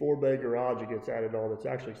huge 4-bay garage that gets added on that's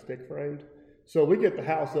actually stick framed. So we get the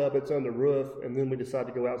house up, it's on the roof, and then we decide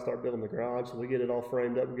to go out and start building the garage. So we get it all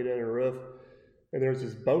framed up and get it under the roof. And there's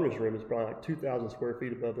this bonus room. It's probably like 2,000 square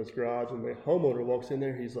feet above this garage. And the homeowner walks in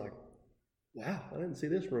there. He's like, wow, I didn't see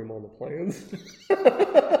this room on the plans.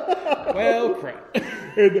 Well, crap.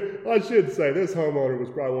 And I should say, this homeowner was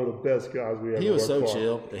probably one of the best guys we ever worked for. He was so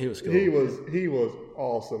chill. He was cool. He was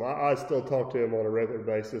awesome. I still talk to him on a regular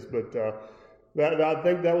basis, but I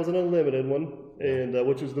think that was an unlimited one, and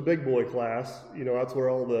which is the big boy class. That's where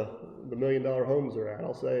all the $1 million homes are at.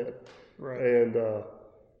 I'll say it. Right. And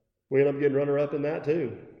we ended up getting runner-up in that,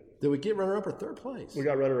 too. Did we get runner-up or third place? We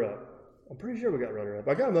got runner-up. I'm pretty sure we got runner-up.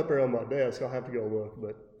 I got them up there on my desk. I'll have to go look,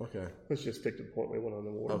 but let's just stick to the point we won an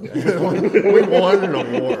award. Okay. We won an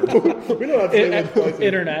award. We don't have to say which place.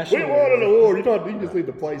 International. We won an award. You just leave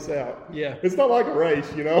the place out. Yeah. It's not like a race,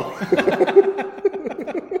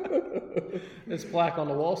 This plaque on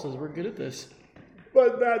the wall says we're good at this.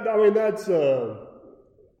 But that's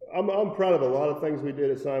I'm proud of a lot of things we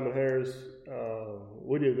did at Simon Harris.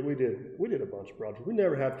 We did a bunch of projects. We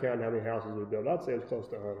never have counted how many houses we built. I'd say it's close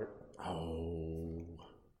to 100. Oh,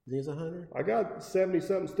 you think it's 100? I got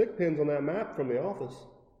 70-something stick pins on that map from the office.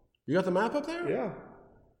 You got the map up there? Yeah.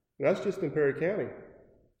 That's just in Perry County.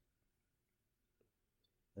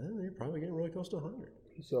 You're probably getting really close to 100.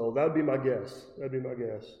 So that would be my guess. Over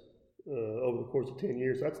the course of 10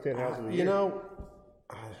 years, that's 10 houses a year.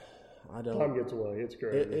 I don't. Time gets away. It's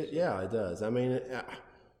great. It does. I mean,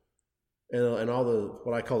 and all the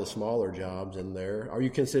what I call the smaller jobs in there. Are you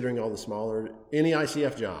considering all the smaller any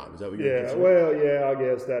ICF job? Is that what you're considering? Well, yeah, I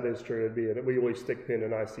guess that is true. We always stick pin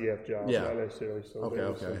an ICF job, not necessarily. So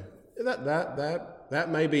okay. That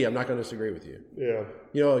may be. I'm not going to disagree with you. Yeah.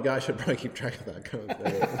 A guy should probably keep track of that kind of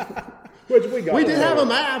thing. Which we got. We did have a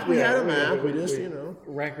map. We had a map. We just,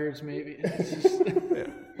 records maybe.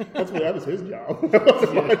 That was his job. That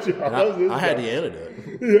wasn't my job. I had Deanna do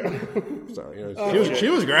it. So she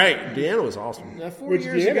was great. Deanna was awesome. 4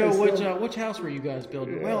 years ago, which house were you guys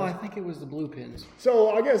building? Yeah. Well, I think it was the Blue Pins.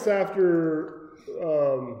 So I guess after,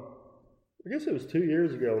 it was 2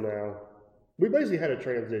 years ago now. We basically had a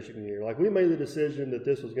transition year. Like we made the decision that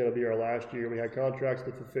this was going to be our last year. We had contracts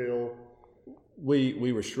to fulfill.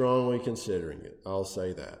 We were strongly considering it. I'll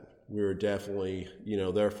say that. We were definitely,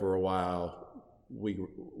 there for a while. We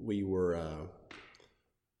were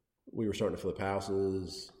starting to flip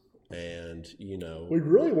houses, and we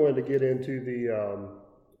really wanted to get into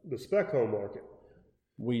the spec home market.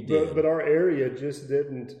 We did, but our area just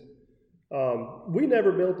didn't. We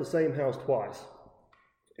never built the same house twice,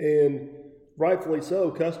 and rightfully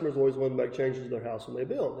so. Customers always wanted to make changes to their house when they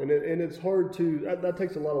build, and it's hard to. That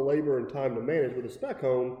takes a lot of labor and time to manage. With a spec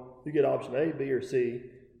home, you get option A, B, or C.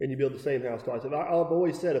 And you build the same house twice. I've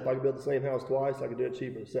always said if I could build the same house twice, I could do it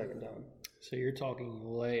cheaper the second time. So you're talking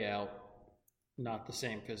layout, not the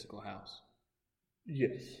same physical house?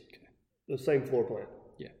 Yes. Okay. The same floor plan.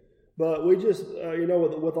 Yeah. But we just,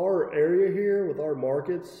 with our area here, with our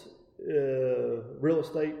markets, real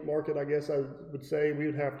estate market, I guess I would say, we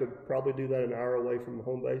would have to probably do that an hour away from the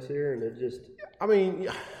home base here. And it just...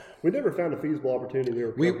 We never found a feasible opportunity.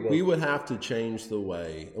 We would have to change the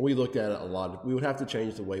way, and we looked at it a lot. We would have to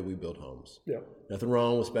change the way we build homes. Yeah. Nothing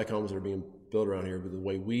wrong with spec homes that are being built around here, but the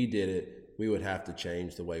way we did it, we would have to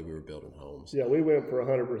change the way we were building homes. Yeah, we went for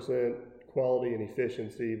 100% quality and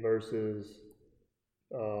efficiency versus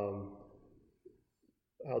how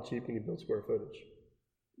cheap can you build square footage?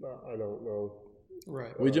 I don't know.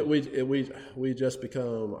 Right. We just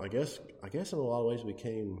become, I guess in a lot of ways we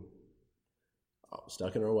became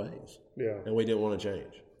stuck in our ways. Yeah. And we didn't want to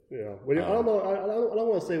change. Yeah. I don't know. I don't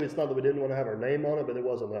want to say it's not that we didn't want to have our name on it, but it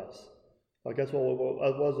wasn't us. Like that's what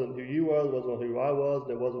it wasn't who you was, wasn't who I was,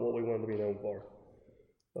 and it wasn't what we wanted to be known for.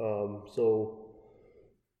 So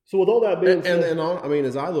with all that being said,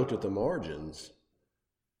 as I looked at the margins,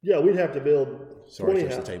 yeah, we'd have to build 20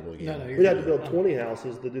 houses. The table again. We'd have to build 20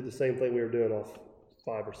 houses to do the same thing we were doing off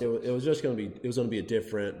 5 or 6. It was just going to be a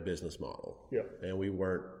different business model. Yeah, and we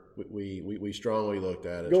weren't. We strongly looked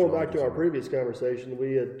at it. Going back to our previous conversation,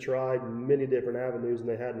 we had tried many different avenues and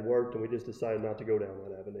they hadn't worked, and we just decided not to go down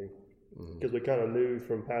that avenue because we kind of knew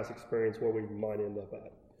from past experience where we might end up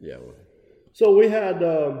at. Yeah. So we had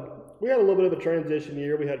a little bit of a transition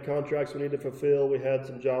year. We had contracts we needed to fulfill. We had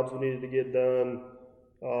some jobs we needed to get done.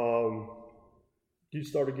 You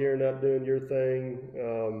started gearing up doing your thing.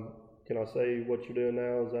 Can I say what you're doing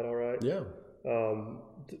now? Is that all right? Yeah.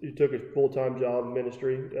 You took a full-time job in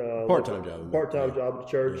ministry. Part-time job. Part-time job at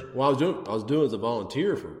the church. Yeah. Well, I was doing as a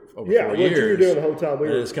volunteer for over 4 years. Yeah, you were doing the whole time.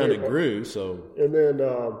 And it's kind of grew. So. And then,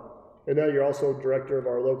 and now you're also director of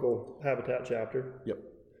our local Habitat chapter. Yep.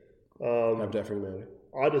 Habitat for Humanity.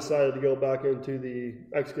 I decided to go back into the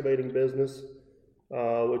excavating business,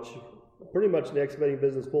 which pretty much in the excavating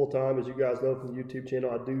business full-time. As you guys know from the YouTube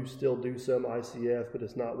channel, I do still do some ICF, but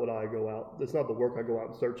it's not what I go out. It's not the work I go out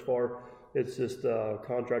and search for. It's just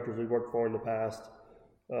contractors we've worked for in the past,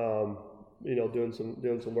 doing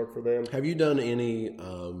some work for them. Have you done any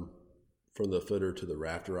from the footer to the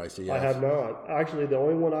rafter ICF? I have not. Actually, the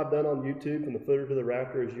only one I've done on YouTube from the footer to the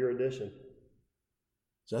rafter is your edition.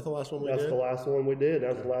 Is that the last one we did? That's the last one we did.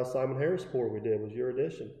 That was the last Simon Harris pour we did, was your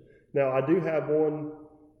edition. Now, I do have one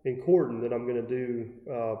in Corden that I'm going to do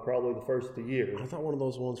probably the first of the year. I thought one of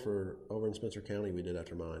those ones for over in Spencer County we did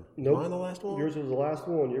after mine. Nope. Mine the last one? Yours was the last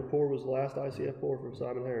one. Your pour was the last ICF pour from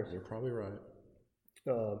Simon Harris. You're probably right.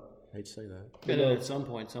 I hate to say that. And then at some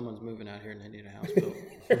point, someone's moving out here and they need a house built.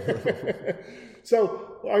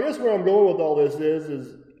 So I guess where I'm going with all this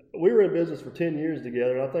is we were in business for 10 years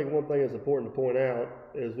together, and I think one thing that's important to point out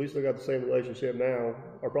is we still got the same relationship now,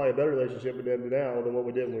 or probably a better relationship we did now than what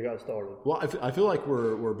we did when we got started. Well, I feel like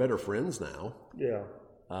we're better friends now. Yeah.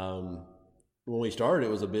 When we started, it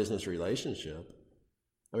was a business relationship.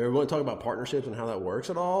 I mean, we want to talk about partnerships and how that works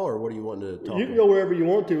at all, or what do you want to talk about? You can go wherever you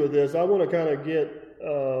want to with this. I want to kind of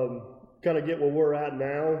get where we're at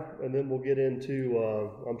now, and then we'll get into,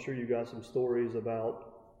 I'm sure you got some stories about,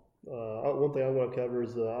 one thing I want to cover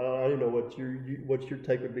is, I don't know what your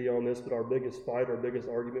take would be on this, but our biggest fight, our biggest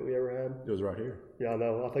argument we ever had. It was right here. Yeah, I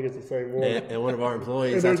know. I think it's the same one. And one of our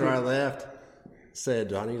employees, after I left, said,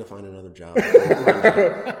 "Do I need to find another job?"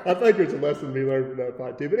 I think there's a lesson to be learned from that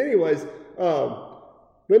fight too. But anyways,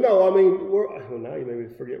 but no, I mean, now you made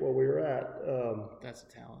me forget where we were at. That's a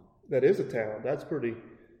talent. That is a talent. That's pretty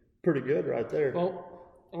good right there. Well,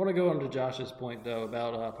 I want to go on to Josh's point though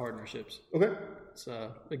about partnerships. Okay.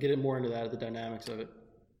 So get more into that, the dynamics of it.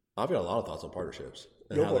 I've got a lot of thoughts on partnerships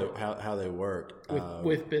and how they work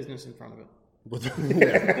with business in front of it.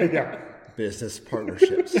 Yeah. Business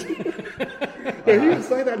partnerships. You can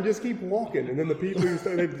say that and just keep walking, and then the people you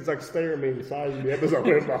say, they just like stare at me and size me up as I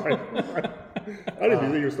went by. I didn't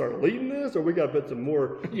think you were starting leading this, or we got to put some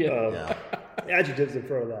more adjectives in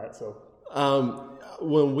front of that. So.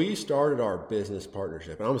 When we started our business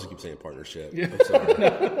partnership, and I'm just keep saying partnership. Yeah. I'm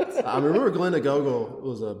sorry. I remember Glenda Gogol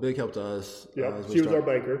was a big help to us. Yeah, she was our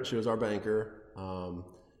banker. She was our banker,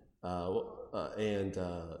 and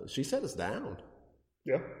she set us down.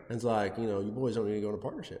 Yeah, and it's like, you boys don't need to go into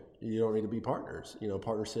partnership. You don't need to be partners.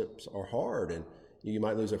 Partnerships are hard, and you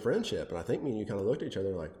might lose a friendship. And I think me and you kind of looked at each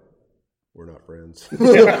other like, we're not friends. I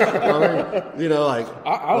don't even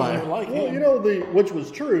like him. Well, which was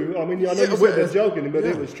true. I mean, I know you said that joking, but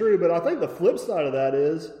it was true. But I think the flip side of that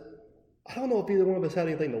is, I don't know if either one of us had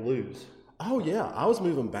anything to lose. Oh, yeah. I was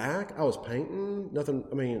moving back. I was painting. Nothing.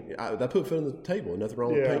 I mean, that put foot on the table. Nothing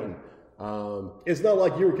wrong with painting. It's not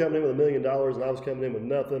like you were coming in with $1 million and I was coming in with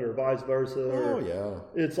nothing, or vice versa. Oh, yeah.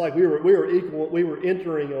 It's like we were equal. We were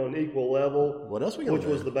entering on an equal level. What else we gonna do?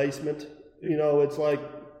 Which was the basement. It's like,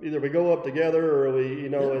 either we go up together or we,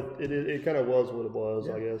 it kind of was what it was,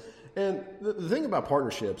 I guess. And the thing about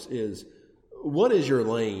partnerships is, what is your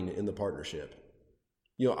lane in the partnership?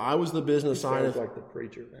 I was the business side of... Sounds like the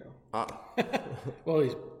preacher now. Well,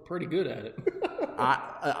 he's pretty good at it.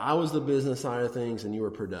 I was the business side of things, and you were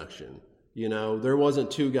production. There wasn't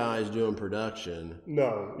two guys doing production.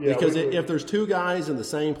 No. Yeah, because if there's two guys in the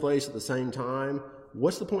same place at the same time,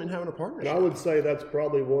 what's the point in having a partnership? And I would say that's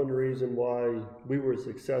probably one reason why we were as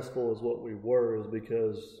successful as what we were, is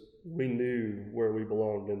because we knew where we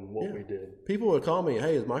belonged and what we did. People would call me,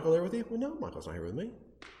 "Hey, is Michael there with you?" Well, no, Michael's not here with me.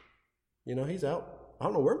 He's out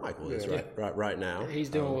don't know where Michael is right now. He's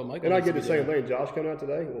doing what Michael. And I get the same thing. Josh come out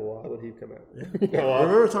today. Well, why would he come out? Yeah.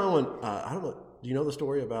 Remember a time when I don't know? Do you know the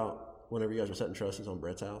story about whenever you guys were setting trusses on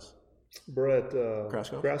Brett's house? Brett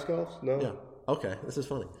Kraskoff's? No. Yeah. Okay, this is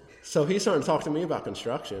funny. So he's starting to talk to me about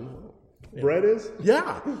construction. Yeah. Brett is?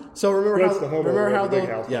 Yeah. So remember how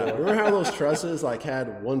those trusses like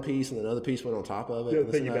had one piece and another piece went on top of it? Yeah,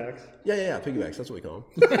 piggybacks. Yeah, piggybacks. That's what we call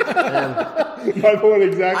them. My point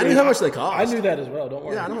exactly. I knew how much they cost. I knew that as well. Don't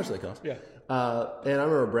worry. Yeah, I know how much they cost. Yeah. And I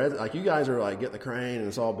remember Brett, like you guys are like get the crane and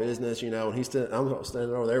it's all business, and I'm standing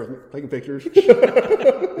over there taking pictures.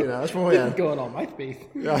 That's what we had going on MySpace.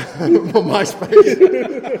 Yeah, on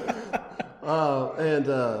MySpace. And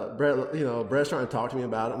Brett, Brett's trying to talk to me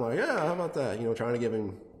about it. I'm like, yeah, how about that? Trying to give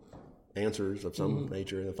him answers of some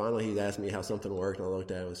nature. And then finally he asked me how something worked, and I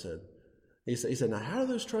looked at him and said, he said, now how do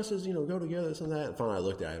those trusses, go together, this and that? And finally I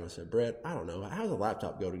looked at him and said, Brett, I don't know. How does a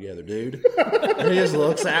laptop go together, dude? And he just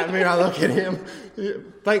looks at me, and I look at him.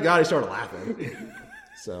 Thank God he started laughing.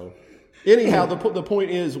 So anyhow, the point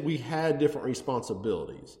is we had different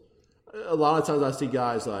responsibilities. A lot of times I see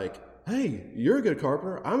guys like, hey, you're a good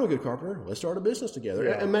carpenter. I'm a good carpenter. Let's start a business together.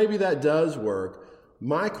 Yeah. And maybe that does work.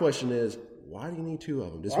 My question is, why do you need two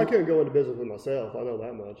of them? I couldn't go into business with myself. I know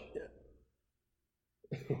that much. Yeah.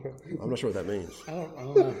 I'm not sure what that means. I don't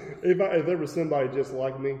know. If there was somebody just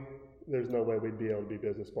like me, there's no way we'd be able to be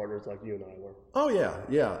business partners like you and I were. Oh,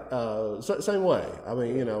 yeah. Same way. I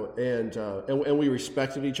mean, and we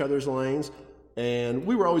respected each other's lanes. And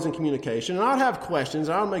we were always in communication. And I'd have questions.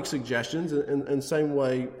 I'd make suggestions in same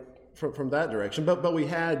way from that direction, but we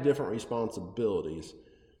had different responsibilities.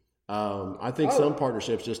 I think some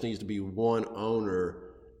partnerships just needs to be one owner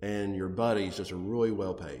and your buddies just are really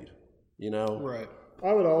well paid, Right.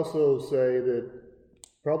 I would also say that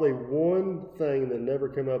probably one thing that never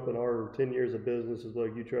came up in our 10 years of business is whether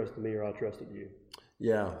you trusted me or I trusted you.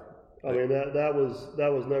 Yeah. I mean, that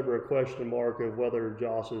was never a question mark of whether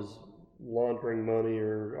Josh is laundering money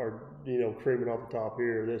or creaming off the top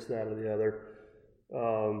here, this, that, or the other.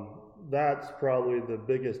 That's probably the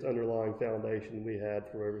biggest underlying foundation we had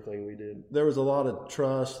for everything we did. There was a lot of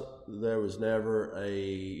trust. There was never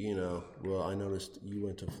well, I noticed you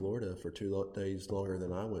went to Florida for 2 days longer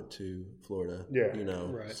than I went to Florida. Yeah.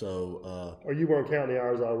 Right. So. Or you weren't counting the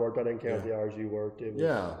hours I worked. I didn't count the hours you worked. It was,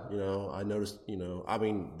 I noticed, I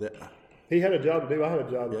mean. He had a job to do. I had a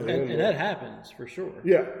job to do. And that happens for sure.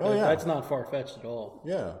 Yeah. Oh, yeah. That's not far-fetched at all.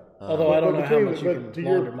 Yeah. Although I don't know how much you can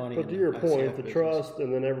launder money. But to your point, the trust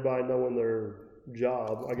and then everybody knowing their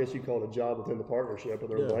job, I guess you call it a job within the partnership or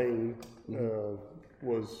their lane,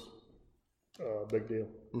 was a big deal.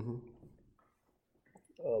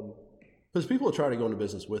 Because people try to go into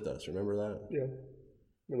business with us. Remember that? Yeah.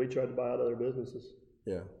 And we tried to buy out other businesses.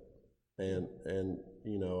 Yeah. And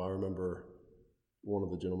I remember one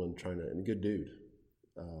of the gentlemen and a good dude,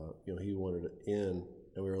 he wanted it in,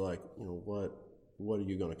 and we were like, what are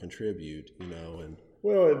you going to contribute, and.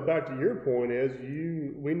 Well, back to your point is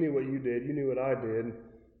we knew what you did, you knew what I did, and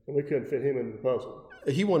we couldn't fit him into the puzzle.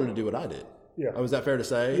 He wanted to do what I did. Yeah. Was that fair to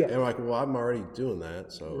say? Yeah. And we're like, well, I'm already doing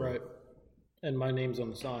that, so. Right. And my name's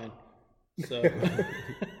on the sign, so.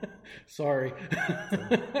 Sorry.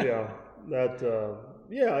 Yeah.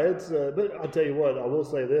 It's, but I'll tell you what, I will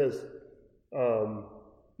say this.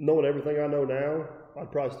 Knowing everything I know now,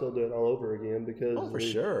 I'd probably still do it all over again because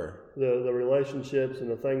sure. The relationships and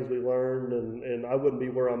the things we learned, and I wouldn't be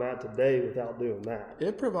where I'm at today without doing that.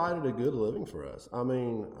 It provided a good living for us. I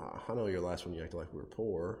mean, I know your last one you acted like we were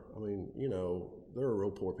poor. I mean, there are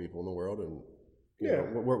real poor people in the world, and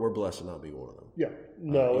we're blessed to not be one of them. Yeah,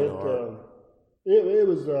 no, it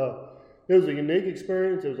was a unique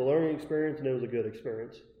experience. It was a learning experience, and it was a good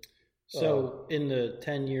experience. So, in the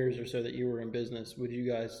 10 years or so that you were in business, would you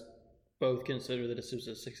guys both consider that this was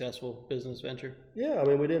a successful business venture? Yeah, I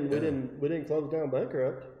mean, we didn't close down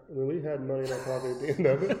bankrupt. I mean, we had money in our pocket at the end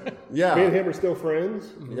of it. Yeah, me and him are still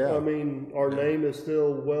friends. Yeah, I mean, our name is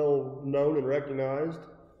still well known and recognized.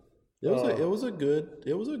 It was a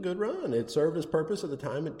good run. It served its purpose at the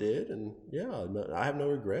time it did, and I have no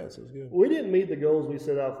regrets. It was good. We didn't meet the goals we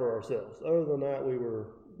set out for ourselves. Other than that, we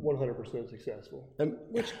were 100% successful. And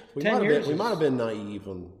we might have been naive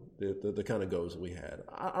on the kind of goals that we had.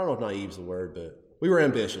 I don't know if naive is the word, but we were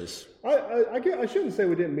ambitious. I shouldn't say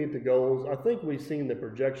we didn't meet the goals. I think we seen the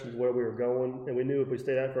projections where we were going, and we knew if we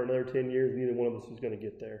stayed out for another 10 years, neither one of us was going to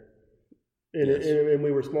get there. And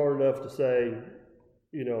we were smart enough to say,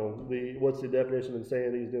 what's the definition of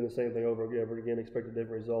insanity? Is doing the same thing over and over again, expect a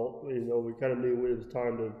different result. We kind of knew it was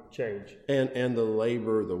time to change. And the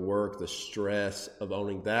labor, the work, the stress of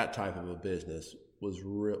owning that type of a business was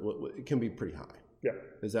real. It can be pretty high. Yeah.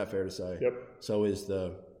 Is that fair to say? Yep. So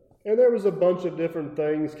And there was a bunch of different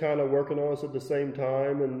things kind of working on us at the same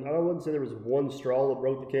time, and I wouldn't say there was one straw that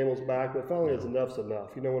broke the camel's back, but finally it's enough's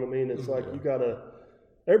enough. You know what I mean? It's like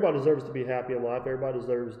everybody deserves to be happy in life. Everybody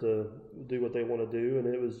deserves to do what they want to do, and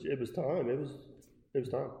it was time. It was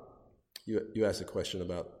time. You asked a question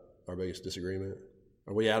about our biggest disagreement.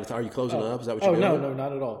 Are we out of time? Are you closing up? Is that what you're doing? No,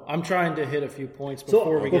 not at all. I'm trying to hit a few points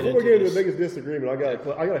before we get into the biggest disagreement. I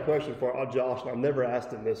got a question for Josh, and I've never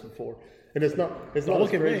asked him this before. And it's not as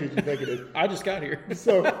crazy as you think it is. I just got here.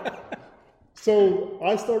 So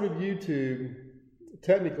I started YouTube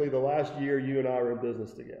technically the last year you and I were in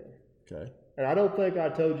business together. Okay. And I don't think I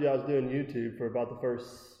told you I was doing YouTube for about the first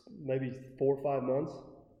maybe 4 or 5 months.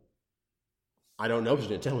 I don't know because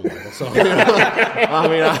you didn't tell me that. So,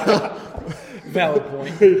 valid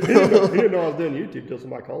point. He didn't know I was doing YouTube until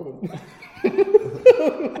somebody called him.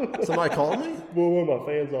 Somebody called me? Well, one of my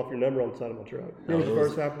fans off your number on the side of my truck. It was the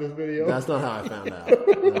first half of this video. That's not how I found out.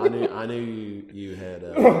 No, I knew you had.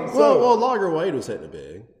 Well, Logger Wade was hitting it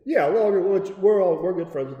big. Yeah, Logger, which we're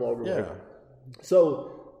good friends with Logger Wade. Yeah.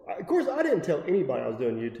 So, of course, I didn't tell anybody I was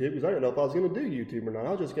doing YouTube because I didn't know if I was going to do YouTube or not.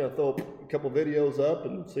 I was just going to throw a couple videos up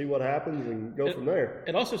and see what happens and go from there.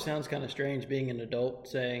 It also sounds kind of strange being an adult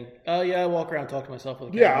saying, "Oh yeah, I walk around and talk to myself with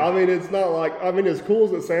a camera." Yeah, I mean, it's not like as cool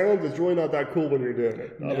as it sounds, it's really not that cool when you're doing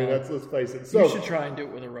it. No. I mean, let's face it. So you should try and do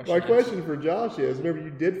it with a Russian. My question for Josh is: whenever you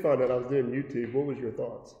did find out I was doing YouTube, what was your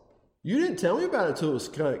thoughts? You didn't tell me about it until it was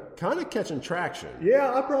kind of catching traction.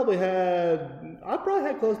 Yeah, I probably had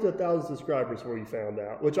close to 1,000 subscribers before you found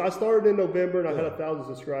out. Which I started in November, and I had 1,000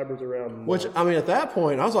 subscribers around March. Which, I mean, at that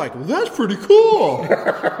point, I was like, well, "That's pretty cool.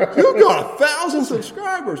 You've got 1,000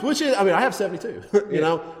 subscribers." Which is, I mean, I have 72. You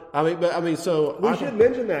know, so we should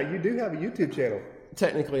mention that you do have a YouTube channel.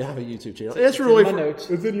 Technically, I have a YouTube channel. It's really for notes.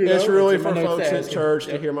 It's really for folks in church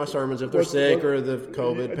to hear my sermons if they're sick or the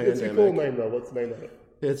COVID pandemic. It's a cool name though. What's the name of it?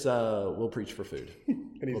 It's We'll Preach for Food.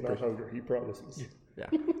 And he's not hungry, he promises. Yeah,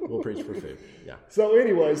 We'll Preach for Food. Yeah. So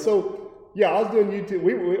anyway, I was doing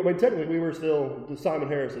YouTube. Technically we were still Simon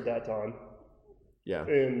Harris at that time. Yeah.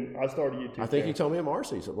 And I started YouTube. I think you told me at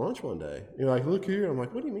Marcy's at lunch one day. You're like, "Look here." I'm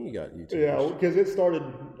like, "What do you mean you got YouTube?" Yeah, because it started,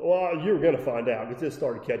 you were going to find out because it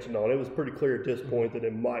started catching on. It was pretty clear at this point that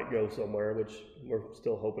it might go somewhere, which we're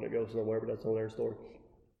still hoping it goes somewhere, but that's another story.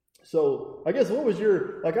 So, I guess what was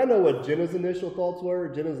I know what Jenna's initial thoughts were.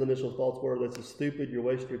 Jenna's initial thoughts were, "This is stupid, you're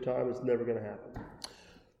wasting your time, it's never going to happen."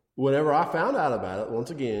 Whenever I found out about it,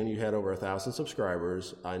 once again, you had over 1,000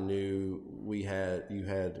 subscribers. I knew you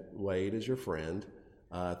had Wade as your friend.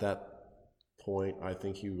 At that point, I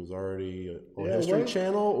think he was already on History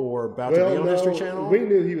Channel or about to be on History Channel. We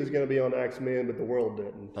knew he was going to be on X-Men, but the world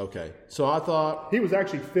didn't. Okay. So I thought... He was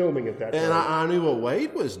actually filming at that time. And I knew what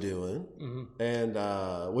Wade was doing, and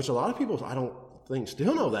which a lot of people, I don't think,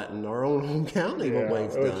 still know that in our own home county, what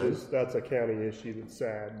Wade's done. That's a county issue that's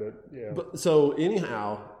sad, but yeah. So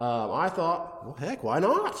anyhow, I thought, well, heck, why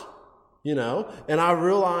not? You know? And I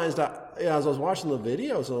realized, as I was watching the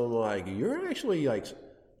videos, I'm like, you're actually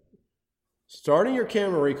starting your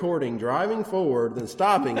camera recording, driving forward, then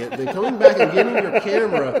stopping it, then coming back and getting your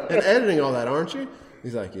camera and editing all that, aren't you?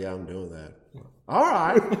 He's like, "Yeah, I'm doing that." All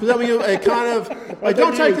right. Because I mean, it kind of,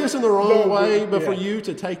 don't take this in the wrong way, but for you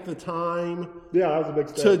to take the time that was a big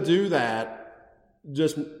step. to do that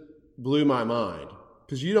just blew my mind.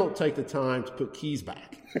 Because you don't take the time to put keys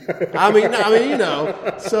back. I mean, you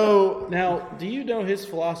know, so. Now, do you know his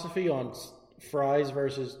philosophy on fries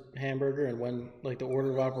versus hamburger and when the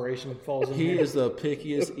order of operation falls in? He is the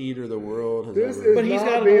pickiest eater the world has ever. But he's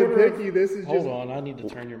got an order. Picky. This is hold on, I need to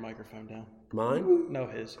turn your microphone down. Mine? No,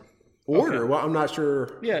 his. Order? Okay. Well, I'm not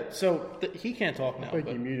sure. Yeah, so he can't talk now. I think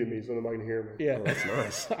you muted me so nobody can hear me. Yeah. Oh, that's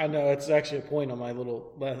nice. I know, it's actually a point on my little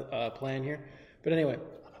plan here. But anyway,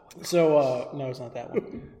 so, no, it's not that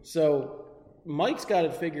one. So Mike's got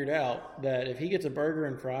it figured out that if he gets a burger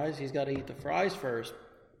and fries, he's got to eat the fries first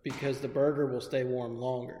because the burger will stay warm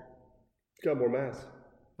longer. It's got more mass.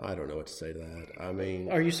 I don't know what to say to that. I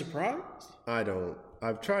mean... Are you surprised? I don't.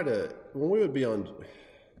 I've tried to... When we would be on...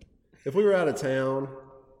 If we were out of town...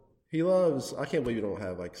 He loves... I can't believe you don't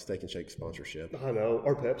have Steak and Shake sponsorship. I know.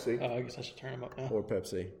 Or Pepsi. I guess I should turn him up now. Or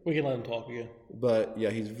Pepsi. We can let him talk again. But yeah,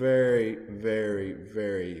 he's very, very,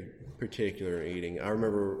 very particular in eating. I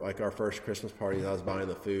remember our first Christmas party, I was buying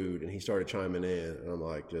the food and he started chiming in and I'm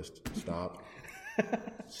like, just stop.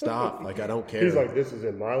 Stop. I don't care. He's like, this is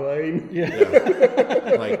in my lane. Yeah.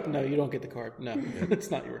 No, you don't get the card. No, it's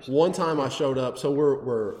not yours. One time I showed up, so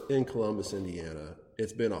we're in Columbus, Indiana.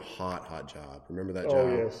 It's been a hot job. Remember that job?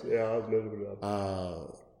 Oh, yes. Yeah, I was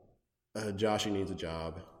miserable. Joshy needs a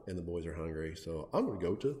job. and the boys are hungry, so I'm going to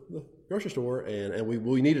go to the grocery store, and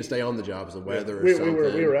we need to stay on the job as the weather or something.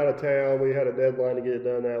 We were out of town. We had a deadline to get it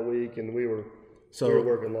done that week, and we were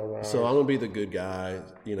working long hours. So I'm going to be the good guy,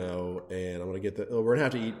 and I'm going to get we're going to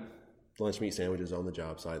have to eat lunch meat sandwiches on the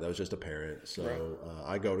job site. That was just apparent. So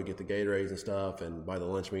I go to get the Gatorades and stuff, and buy the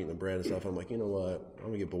lunch meat and the bread and stuff. I'm like, you know what? I'm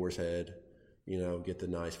going to get Boar's Head. Get the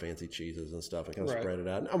nice fancy cheeses and stuff and kind of spread it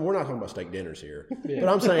out. We're not talking about steak dinners here, but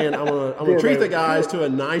I'm saying I'm gonna treat the guys to a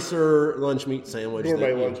nicer lunch meat sandwich.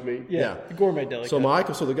 Gourmet lunch meat, gourmet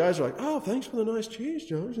delicacy. So the guys are like, "Oh, thanks for the nice cheese,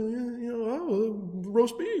 Josh.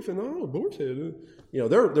 Roast beef and Boar's Head."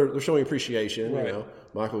 They're showing appreciation. Right.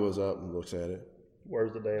 Michael goes up and looks at it.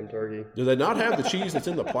 Where's the damn turkey? Do they not have the cheese that's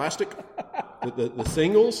in the plastic, the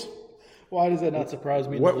singles? Why does that not surprise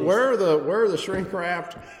me? Where are the shrink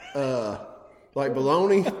wrapped? Like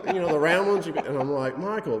bologna, the round ones. And I'm like,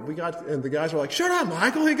 Michael, and the guys were like, shut up,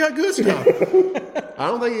 Michael, he got good stuff. I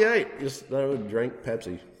don't think he ate. Just drank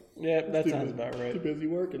Pepsi. Yeah, that sounds about right. Too busy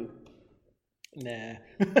working. Nah.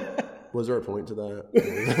 Was there a point to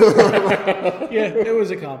that? Yeah, it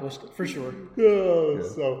was accomplished, for sure.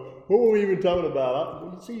 So, what were we even talking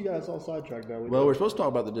about? I see you guys all sidetracked now. We're supposed to talk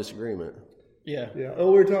about the disagreement. Yeah.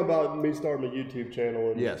 Oh, we were talking about me starting a YouTube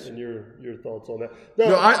channel and your thoughts on that.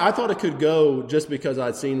 No, I thought it could go just because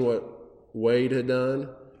I'd seen what Wade had done,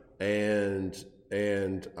 and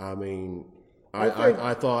I mean,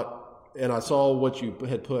 I thought, and I saw what you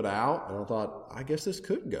had put out, and I thought, I guess this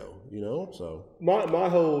could go, So my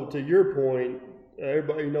whole, to your point,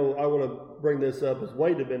 everybody, I want to bring this up, as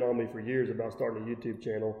Wade had been on me for years about starting a YouTube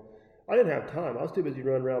channel. I didn't have time. I was too busy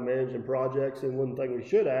running around managing projects, and one thing we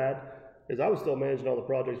should add is I was still managing all the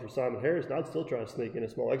projects for Simon Harris, and I'd still try to sneak in a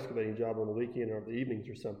small excavating job on the weekend or the evenings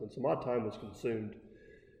or something. So my time was consumed.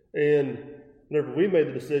 And whenever we made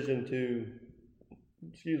the decision to,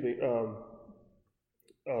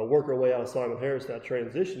 work our way out of Simon Harris that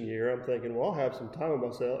transition year, I'm thinking, well, I'll have some time on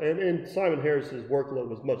myself. And Simon Harris's workload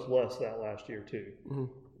was much less that last year too.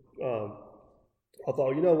 Mm-hmm. I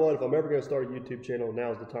thought, you know what, if I'm ever going to start a YouTube channel,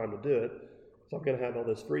 now's the time to do it. So I'm going to have all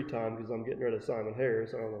this free time because I'm getting rid of Simon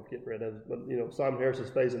Harris. I don't know if getting rid of, but Simon Harris is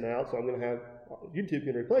phasing out, so I'm going to have YouTube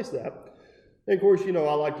can replace that. And of course, I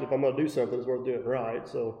like it if I'm going to do something, it's worth doing it right.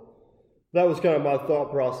 So that was kind of my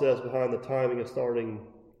thought process behind the timing of starting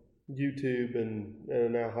YouTube,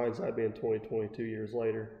 and now hindsight being 2020, 2 years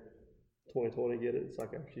later. 2020, get it? It's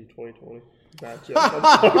like actually 2020.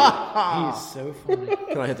 He's so funny.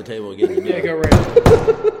 Can I hit the table again? Yeah, go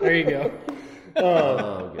right. There you go.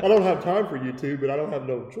 I don't have time for YouTube, but I don't have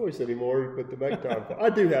no choice anymore but to make time. I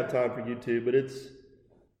do have time for YouTube, but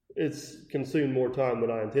it's consumed more time than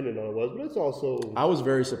I intended on it was. But it's also, I was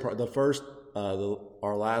very surprised. The first,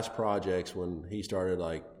 our last projects, when he started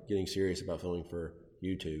getting serious about filming for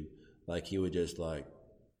YouTube, he would just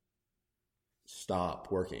stop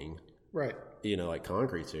working. Right.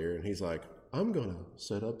 Concrete's here, and he's like, I'm gonna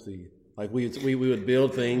set up the. We would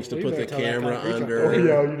build things to put the camera under. Oh,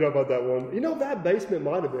 yeah, you know about that one. That basement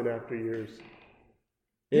might have been after years.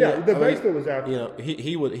 Yeah, the basement was after.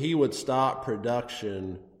 He would stop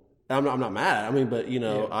production. I'm not mad. But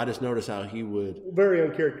I just noticed how he would. Very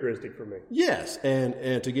uncharacteristic for me. Yes,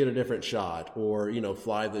 and to get a different shot, or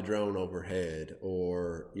fly the drone overhead,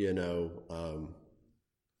 or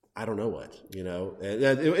I don't know what.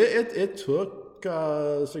 It took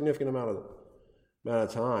a significant amount of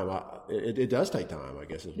time. It does take time, I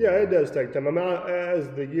guess. It does take time. As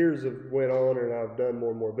the years have went on and I've done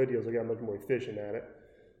more and more videos, I got much more efficient at it.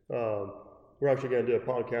 We're actually going to do a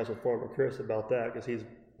podcast with Farmer Chris about that, because he's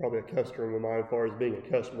probably a customer of mine as far as being a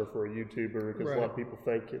customer for a YouTuber, because a lot of people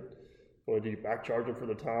think do you back charge them for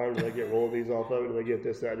the time? Do they get royalties off of it? Do they get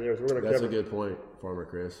this, that, and there? So we're going to That's a good point, Farmer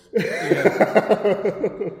Chris.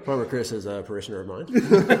 Farmer Chris is a parishioner of mine.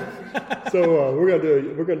 So we're going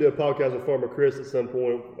to do a podcast with Farmer Chris at some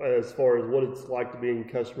point as far as what it's like to be a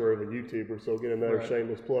customer of a YouTuber. So get another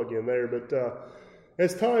shameless plug in there. But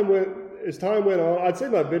as time went on, I'd say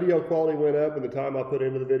my video quality went up, and the time I put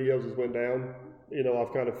into the videos has went down.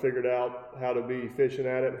 I've kind of figured out how to be efficient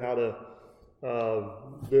at it, and how to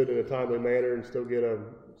do it in a timely manner and still get a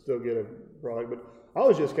product. But I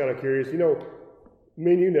was just kind of curious.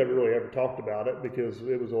 Me and you never really ever talked about it because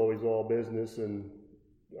it was always all business, and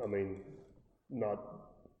I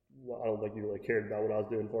don't think you really cared about what I was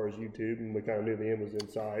doing as far as YouTube, and we kind of knew the end was in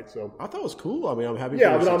sight. So I thought it was cool. I'm happy.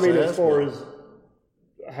 Yeah, but as far as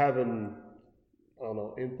having, I don't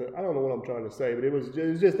know, input. I don't know what I'm trying to say, but it was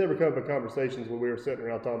just never come up in conversations when we were sitting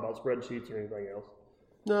around talking about spreadsheets or anything else.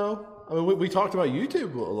 No, we talked about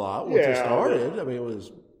YouTube a lot once it started. It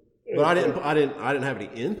was. But I didn't have any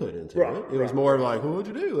input into it. It was more like, well,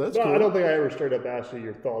 what'd you do? That's cool. I don't think I ever straight up asked you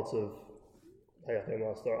your thoughts of, hey, I think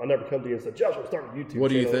I'll start. I never come to you and said, Josh, I'm starting a YouTube channel. What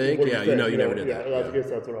do you think? You never did that. I guess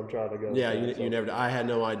that's what I'm trying to go. Yeah, you never did. I had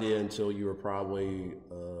no idea until you were probably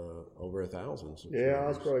over 1,000. Yeah, I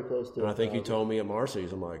was probably close to And I think you told me at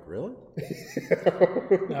Marcy's. I'm like, really?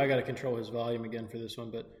 Now I got to control his volume again for this one,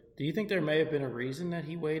 but do you think there may have been a reason that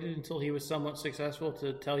he waited until he was somewhat successful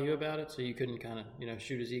to tell you about it, so you couldn't kind of,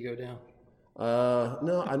 shoot his ego down?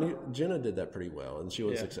 No, I knew Jenna did that pretty well, and she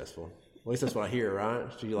was successful. At least that's what I hear, right?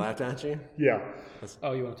 She laughed at you? Yeah.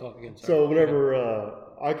 You want to talk again? Sorry. So whenever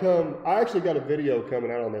I actually got a video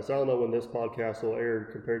coming out on this. I don't know when this podcast will air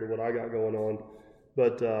compared to what I got going on,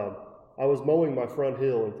 but I was mowing my front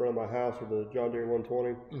hill in front of my house with the John Deere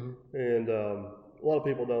 120, and a lot of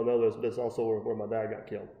people don't know this, but it's also where my dad got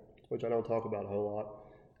killed, which I don't talk about a whole lot.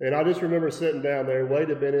 And I just remember sitting down there, Wade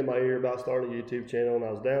had been in my ear about starting a YouTube channel, and I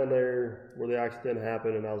was down there where the accident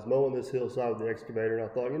happened, and I was mowing this hillside with the excavator, and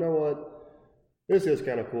I thought, you know what, this is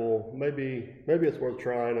kind of cool. Maybe it's worth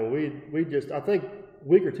trying. And we just, I think a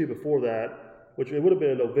week or two before that, which it would have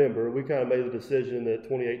been in November, we kind of made the decision that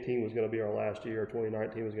 2018 was going to be our last year, or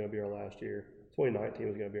 2019 was going to be our last year. 2019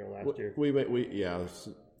 was going to be our last year. We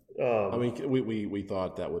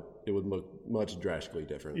thought that it would look much drastically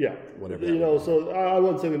different. Yeah, whatever. So I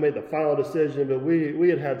wouldn't say we made the final decision, but we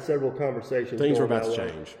had several conversations. Things were about to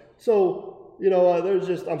change. So there's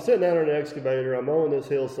just, I'm sitting down in an excavator, I'm mowing this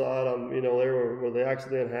hillside, I'm there where the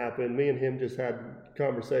accident happened. Me and him just had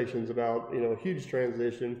conversations about a huge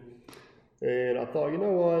transition, and I thought, you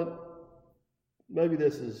know what, maybe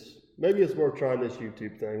it's worth trying this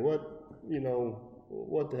YouTube thing.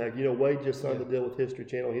 What the heck? Wade just signed the deal with History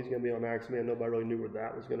Channel. He's going to be on Axeman. Nobody really knew where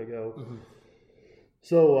that was going to go. Mm-hmm.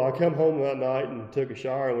 So I come home that night and took a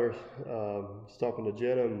shower, and we're talking to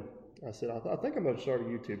Jenna, and I said, I think I'm going to start a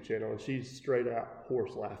YouTube channel. And she straight out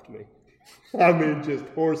horse laughed me. I mean, just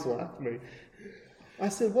horse laughed me. I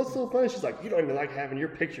said, what's so funny? She's like, you don't even like having your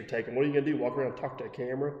picture taken. What are you going to do, walk around and talk to a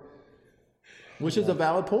camera? Which is a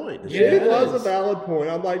valid point. Yeah, it was a valid point.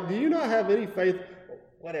 I'm like, do you not have any faith?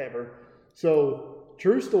 Whatever. So,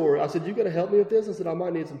 true story. I said, you going to help me with this? I said, I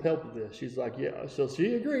might need some help with this. She's like, yeah. So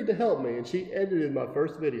she agreed to help me, and she edited my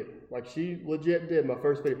first video. Like, she legit did my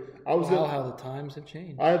first video. How the times have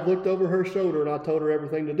changed. I had looked over her shoulder, and I told her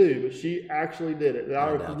everything to do, but she actually did it. And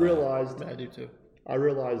I realized... I do too. I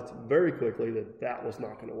realized very quickly that was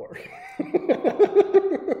not going to work.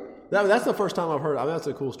 That's the first time I've heard. I mean, that's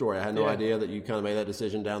a cool story. I had no idea that you kind of made that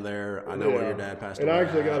decision down there. I know when your dad passed away. And I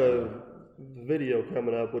actually got a video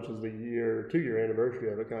coming up, which is the 2-year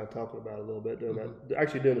anniversary of it, kind of talking about it a little bit, doing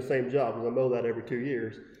the same job, because I mow that every 2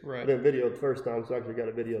 years. Right. I didn't video the first time, so I actually got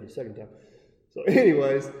a video the second time. So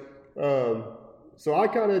anyways, so I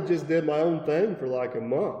kind of just did my own thing for like a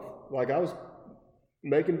month. Like I was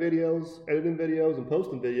making videos, editing videos, and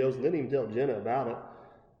posting videos, and didn't even tell Jenna about it.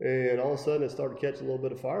 And all of a sudden, it started to catch a little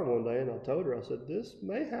bit of fire one day, and I told her, I said, this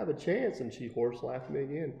may have a chance, and she horse laughed at me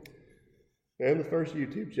again. And the first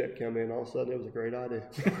YouTube check came in, all of a sudden, it was a great idea.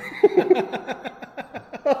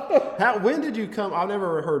 When did you come? I've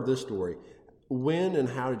never heard this story. When and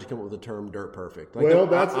how did you come up with the term Dirt Perfect?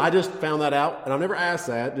 I just found that out, and I've never asked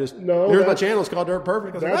that. Here's my channel. It's called Dirt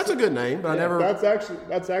Perfect. I said, that's a good name, but I never.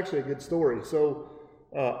 That's actually a good story. So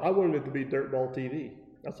I wanted it to be Dirtball TV.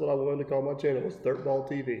 That's what I wanted to call my channel. Was Dirtball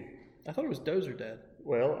TV. I thought it was Dozer Dad.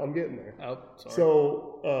 Well, I'm getting there. Oh, sorry.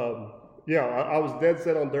 So I was dead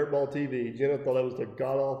set on Dirtball TV. Jenna thought that was the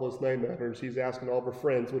god-awfulest name ever, and she's asking all of her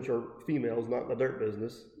friends, which are females, not in the dirt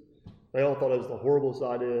business. They all thought it was the horriblest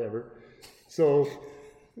idea ever. So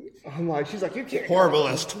I'm like, she's like, you can't.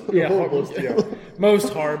 Horriblest. Yeah, horriblest, yeah.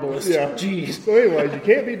 Most horriblest. Yeah. Jeez. So anyways, you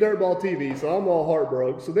can't be Dirtball TV, so I'm all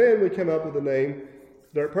heartbroken. So then we come up with the name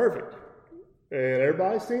Dirt Perfect. And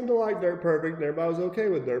everybody seemed to like Dirt Perfect, and everybody was okay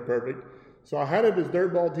with Dirt Perfect. So I had it as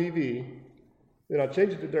Dirtball TV, then I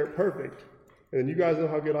changed it to Dirt Perfect. And you guys know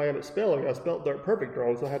how good I am at spelling. I spelled Dirt Perfect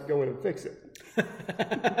wrong, so I had to go in and fix it.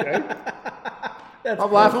 Okay?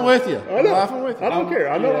 I'm laughing with you. I don't care.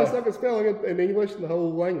 I know I suck at spelling in English and the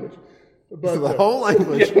whole language. But, the whole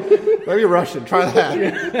language? Maybe Russian. Try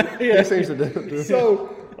that. He seems to do.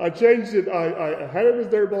 So I changed it. I had it as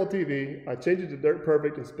Dirtball TV. I changed it to Dirt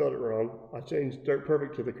Perfect and spelled it wrong. I changed Dirt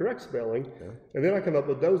Perfect to the correct spelling. Okay. And then I come up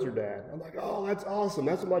with Dozer Dad. I'm like, oh, that's awesome.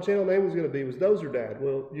 That's what my channel name was going to be, was Dozer Dad.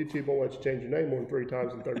 Well, YouTube won't let you change your name more than 3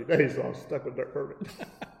 times in 30 days, so I was stuck with Dirt Perfect.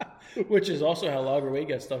 Which is also how Logger Wade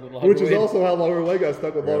got stuck with Logger Wade. Which is also how Logger Wade got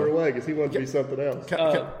stuck with Logger Wade, because he wanted to be something else.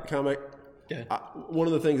 Comment. One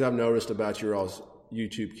of the things I've noticed about your all's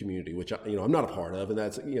YouTube community, which I'm not a part of, and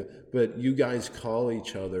that's but you guys call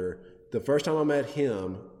each other. The first time I met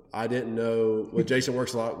him, I didn't know what Jason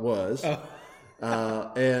Works a Lot was.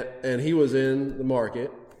 And he was in the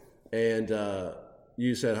market, and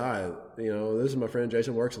you said, hi, this is my friend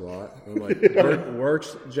Jason Works a Lot. I'm like,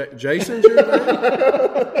 Jason's your name?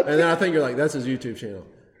 And then I think you're like, that's his YouTube channel.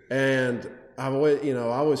 And I've always, I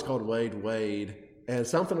always called Wade. And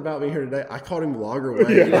something about me here today, I called him Logger Wade.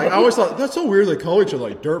 Yeah. Like, I always thought, that's so weird they call each other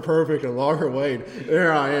like Dirt Perfect and Logger Wade. And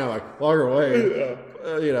here I am, like, Logger Wade.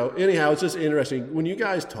 Yeah. Anyhow, it's just interesting. When you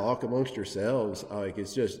guys talk amongst yourselves, like,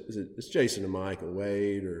 it's Jason and Mike and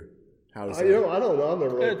Wade, or how does that? I don't know. I've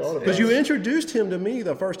never really thought about it. Because you introduced him to me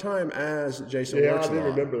the first time as Jason Works a Lot. Yeah, I do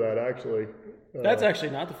remember that, actually. That's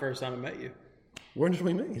actually not the first time I met you. When did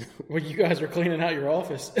we meet? When you guys were cleaning out your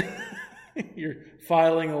office. You're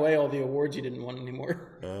filing away all the awards you didn't want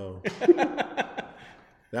anymore. Oh.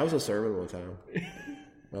 That was a sermon one time.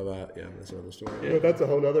 That's another story. Yeah, that's a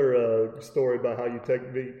whole other story about how you take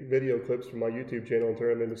video clips from my YouTube channel and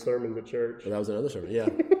turn them into sermons at church. Well, that was another sermon, yeah.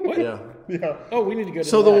 What? Yeah. Oh, we need to go to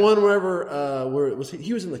So the one where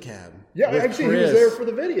he was in the cab. Yeah, actually Chris. He was there for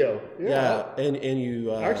the video. Yeah, and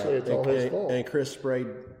you... actually, it's all his fault. And Chris sprayed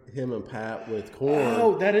him and Pat with corn.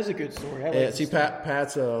 Oh, that is a good story.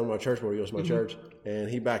 Pat's on my church board. He goes to my church, and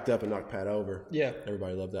he backed up and knocked Pat over. Yeah.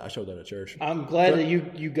 Everybody loved that. I showed that at church. I'm glad that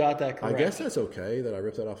you got that correct. I guess that's okay that I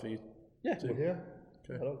ripped that off of you. Yeah. Yeah.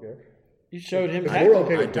 Okay. I don't care. You showed him tackle. We're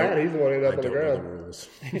okay with Pat. He's the one who ended up on the ground.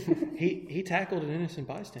 He tackled an innocent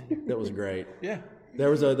bystander. That was great. Yeah. There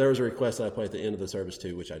was a request that I play at the end of the service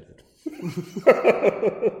too, which I did.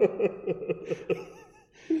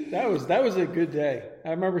 That was a good day. I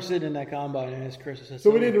remember sitting in that combine and asked Chris. So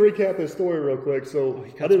we need to recap this story real quick. So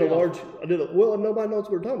nobody knows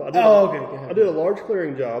what we're talking about. I did a large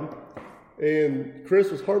clearing job, and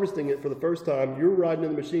Chris was harvesting it for the first time. You were riding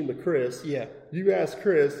in the machine with Chris. Yeah. You asked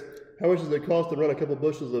Chris, how much does it cost to run a couple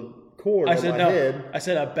bushels of corn on my head? I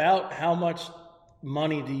said, about how much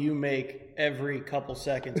money do you make every couple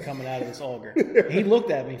seconds coming out of this auger? He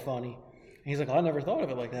looked at me funny. He's like, I never thought of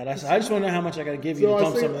it like that. I said, I just want to know how much I got to give you to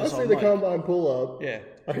dump some of this on I see the combine pull up. Yeah.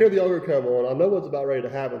 I hear the auger come on. I know what's about ready to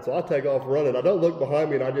happen, so I take off running. I don't look behind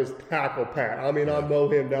me, and I just tackle Pat. I mean, I mow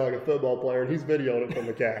him down like a football player, and he's videoing it from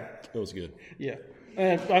the cab. It was good. Yeah.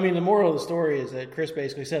 And, the moral of the story is that Chris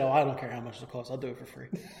basically said, I don't care how much it costs. I'll do it for free.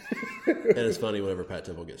 And it's funny whenever Pat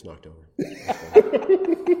Temple gets knocked over.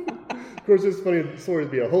 Of course, this story would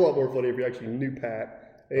be a whole lot more funny if you actually knew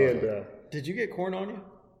Pat. And did you get corn on you?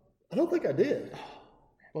 I don't think I did.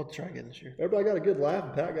 Well, try again this year. Everybody got a good laugh,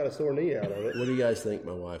 and Pat got a sore knee out of it. What do you guys think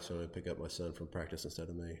my wife's going to pick up my son from practice instead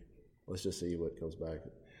of me? Let's just see what comes back.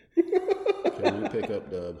 Can you pick up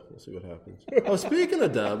Dub? We'll see what happens. Oh, speaking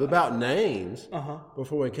of Dub, about names,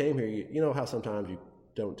 before we came here, you know how sometimes you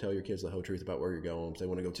don't tell your kids the whole truth about where you're going. They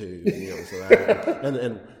want to go to, so that,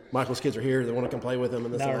 and Michael's kids are here. They want to come play with them.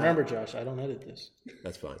 And now remember, Josh, I don't edit this.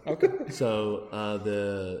 That's fine. Okay. So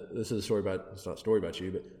this is a story about. It's not a story about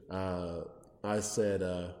you, but I said,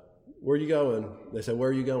 "Where are you going?" They said, "Where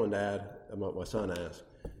are you going, Dad?" My son asked,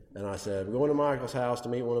 and I said, "We're going to Michael's house to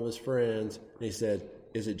meet one of his friends." And he said,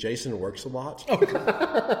 "Is it Jason Works a Lot?"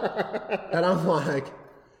 And I'm like,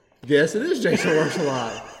 "Yes, it is Jason Works a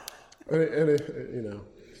Lot."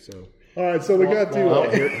 So. All right, so we got to...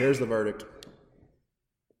 here's the verdict.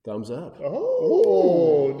 Thumbs up.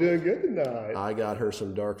 Oh, doing good tonight. I got her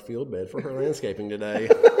some dark field bed for her landscaping today.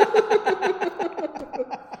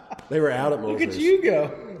 They were out at Mosley's. Look at you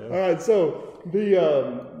go. Yeah. All right, so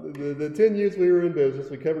the 10 years we were in business,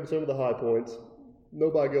 we covered some of the high points.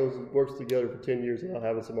 Nobody works together for 10 years without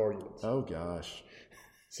having some arguments. Oh, gosh.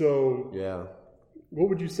 So... Yeah. What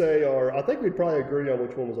would you say I think we'd probably agree on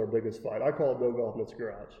which one was our biggest fight. I call it Bill Goffman's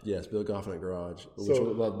garage. Yes, Bill Goffman Garage. Which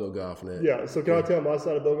we love Bill Goffman. Yeah, so can I tell my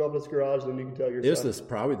side of Bill Goffman's garage, then you can tell your side?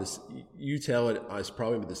 You tell it, it's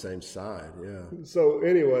probably the same side, yeah. So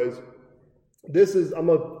anyways, I'm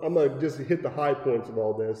gonna just hit the high points of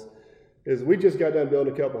all this, is we just got done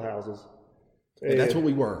building a couple houses. And that's what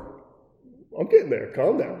we were. I'm getting there.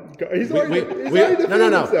 Calm down. He's already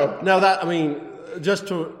defended himself. No, that, I mean... Just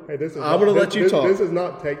to, I'm going to let you talk. This is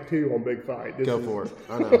not take two on Big Fight. Go for it.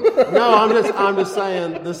 I know. No, I'm just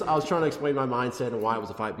saying this. I was trying to explain my mindset and why it was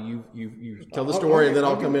a fight, but you tell the story and then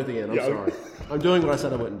I'll come in at the end. I'm sorry. I'm doing what I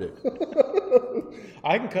said I wouldn't do.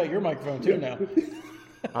 I can cut your microphone too now.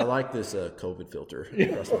 I like this COVID filter.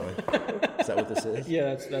 Is that what this is?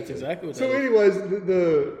 Yeah, that's exactly what. So, anyways,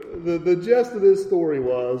 the gist of this story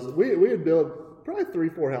was we had built probably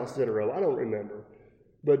 3-4 houses in a row. I don't remember,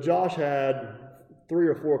 but Josh had 3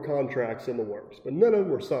 or 4 contracts in the works, but none of them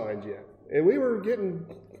were signed yet. And we were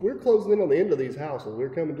closing in on the end of these houses. We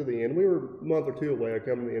were coming to the end. We were a month or two away of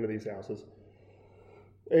coming to the end of these houses.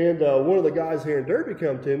 And one of the guys here in Derby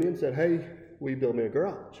come to me and said, hey, will you build me a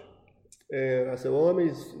garage? And I said, well, let me,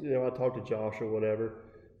 I talked to Josh or whatever.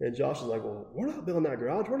 And Josh is like, well, we're not building that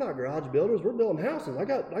garage. We're not garage builders. We're building houses. I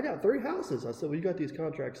got 3 houses. I said, well, you got these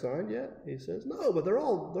contracts signed yet? He says, no, but they're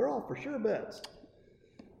all for sure bets.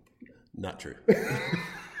 Not true.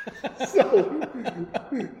 So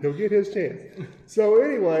he'll get his chance. So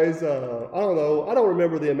anyways, I don't know. I don't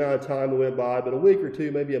remember the amount of time that went by, but a week or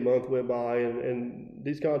two, maybe a month went by, and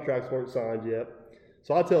these contracts weren't signed yet.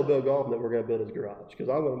 So I tell Bill Goffin that we're going to build his garage because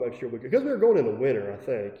I want to make sure because we were going in the winter, I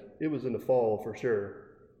think. It was in the fall for sure.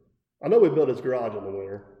 I know we built his garage in the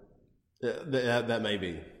winter. Yeah, that may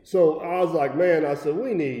be. So I was like, man, I said,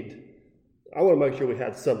 I want to make sure we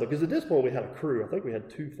had something. Because at this point we had a crew. I think we had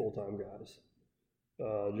 2 full-time guys,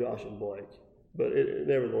 Josh and Blake. But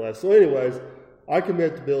nevertheless. So anyways, I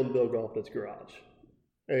commit to building Bill Goffin's garage.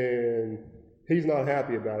 And he's not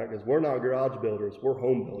happy about it because we're not garage builders. We're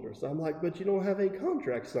home builders. So I'm like, but you don't have any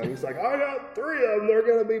contracts signed. He's like, I got 3 of them. They're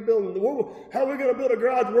going to be building. How are we going to build a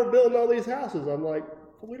garage? We're building all these houses. I'm like,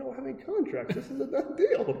 well, we don't have any contracts. This is a done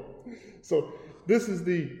deal. So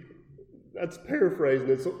that's paraphrasing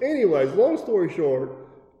it. So anyways, long story short,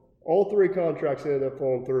 all 3 contracts ended up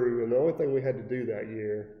falling through, and the only thing we had to do that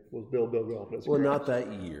year was build Bill Goffin's garage. Well, not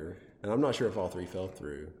that year, and I'm not sure if all 3 fell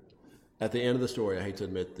through. At the end of the story, I hate to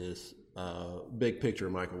admit this, big picture,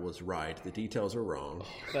 Michael was right. The details are wrong.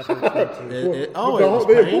 The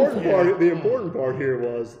important part here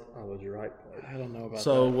was I was right. I don't know about that.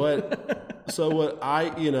 So what I,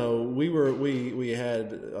 we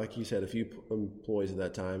had, like you said, a few employees at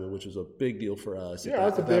that time, which was a big deal for us. Yeah,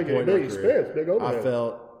 that's a big expense, big overhead. I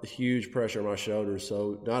felt huge pressure on my shoulders.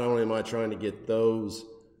 So not only am I trying to get those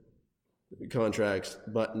contracts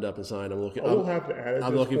buttoned up and signed, we'll have to add it.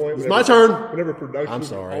 I'm looking. It's my turn. Whenever production. I'm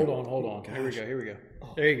sorry. Hold on. Here we go.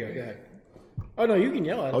 There you go. Go ahead. Oh no, you can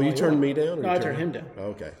yell at him. Oh, you turned me down? No, I turned him down.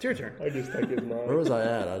 Okay. It's your turn. I just take his mind. Where was I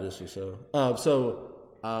at?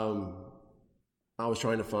 I was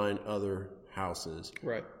trying to find other houses.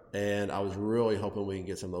 Right. And I was really hoping we can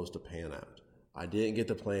get some of those to pan out. I didn't get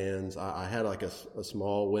the plans. I had like a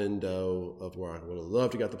small window of where I would have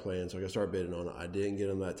loved to get the plans, so I could start bidding on it. I didn't get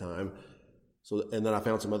them that time. And then I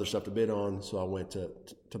found some other stuff to bid on, so I went to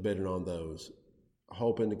bidding on those,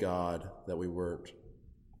 hoping to God that we weren't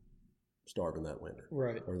starving that winter.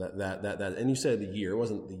 Right. Or that. And you said the year. It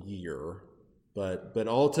wasn't the year, but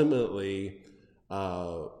ultimately,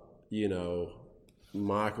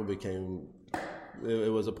 Michael became.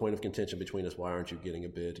 It was a point of contention between us. Why aren't you getting a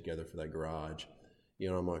bid together for that garage?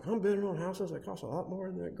 I'm like, I'm bidding on houses that cost a lot more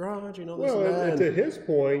than that garage. This and that. To his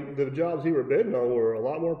point, the jobs he were bidding on were a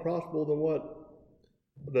lot more profitable than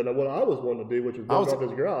what I was wanting to do, which was build off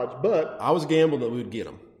his garage. But I was gambling that we would get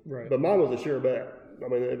them. Right. But mine was a sure bet. I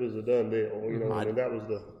mean, it was a done deal. That was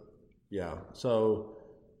the. Yeah. So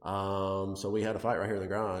we had a fight right here in the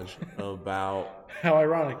garage about. How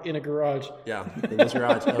ironic, in a garage. Yeah, in this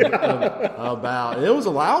garage. About it was a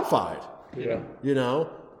loud fight. Yeah.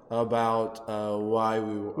 About why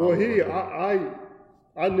we. Well,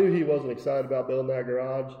 I knew he wasn't excited about building that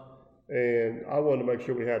garage, and I wanted to make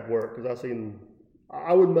sure we had work because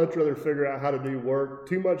I would much rather figure out how to do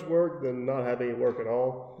too much work than not have any work at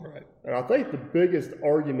all. Right. And I think the biggest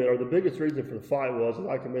argument or the biggest reason for the fight was that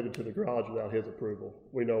I committed to the garage without his approval.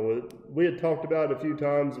 We had talked about it a few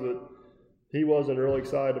times, but he wasn't really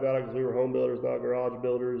excited about it because we were home builders, not garage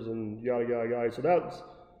builders, and yada, yada, yada. So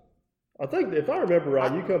I think if I remember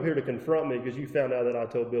right, you come here to confront me because you found out that I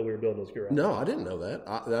told Bill we were building this garage. No, I didn't know that.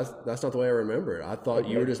 That's not the way I remember it. I thought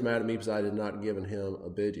you were just mad at me because I had not given him a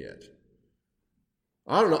bid yet.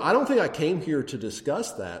 I don't know. I don't think I came here to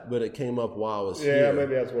discuss that, but it came up while I was here. Yeah,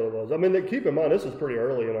 maybe that's what it was. I mean, keep in mind, this is pretty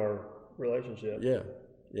early in our relationship. Yeah.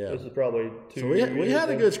 This is probably 2 so years. We had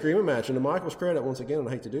a good screaming match, and to Michael's credit, once again, and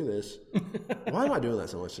I hate to do this. Why am I doing that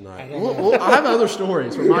so much tonight? I have other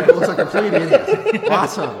stories where Michael looks like a complete idiot.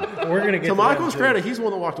 Lots of them. We're going to get to Michael's credit, he's the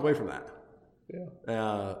one that walked away from that.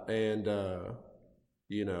 Yeah.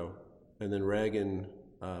 And then Reagan.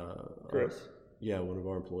 Chris. One of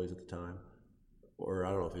our employees at the time. Or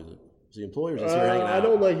I don't know if he was the employer or just here hanging out. I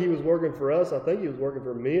don't think he was working for us. I think he was working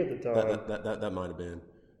for me at the time. That might have been.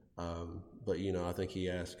 But, I think he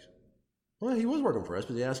asked, well, he was working for us,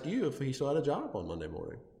 but he asked you if he still had a job on Monday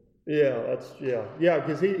morning. Yeah,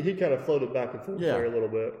 because he kind of floated back and forth there a little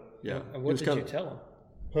bit. Yeah. And what did you tell him?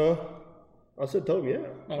 Huh? I told him,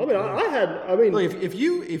 yeah. Okay. Look, if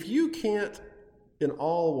you can't, in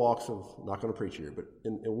all walks of, I'm not going to preach here, but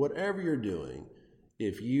in whatever you're doing,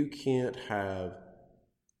 if you can't have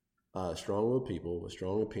strong-willed people with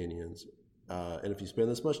strong opinions and if you spend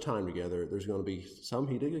this much time together, there's going to be some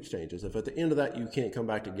heated exchanges. If at the end of that you can't come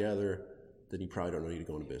back together, then you probably don't need to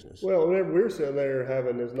go into business. Well, whenever we were sitting there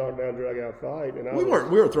having this knockdown, drag out fight, and we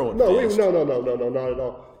weren't throwing no, fists. No, not at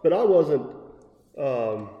all. But I wasn't.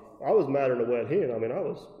 I was madder than a wet hen. I mean, I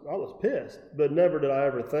was pissed, but never did I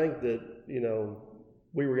ever think that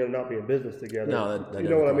we were going to not be in business together. No, that you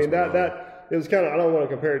know what I mean. That it was kind of. I don't want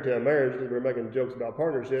to compare it to a marriage because we're making jokes about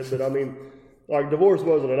partnership, but I mean. Like, divorce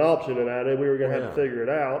wasn't an option in that. We were going to have to figure it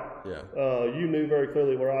out. Yeah. You knew very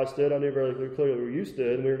clearly where I stood. I knew very clearly where you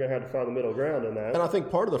stood, and we were going to have to find the middle ground in that. And I think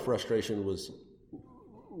part of the frustration was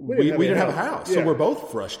we didn't have a house. Yeah. So we're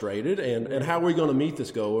both frustrated. And how are we going to meet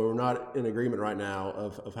this goal? We're not in agreement right now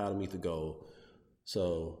of how to meet the goal.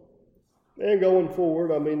 So... And going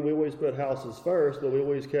forward, I mean, we always put houses first, but we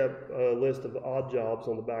always kept a list of odd jobs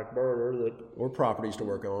on the back burner or properties to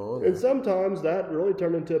work on. And sometimes that really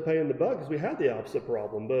turned into a pain in the butt because we had the opposite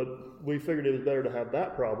problem, but we figured it was better to have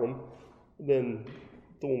that problem than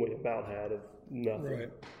the one we about had of nothing. Right.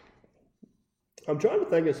 I'm trying to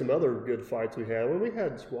think of some other good fights we had. Well, we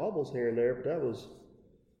had squabbles here and there, but that was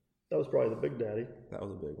probably the big daddy. That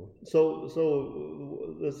was a big one. So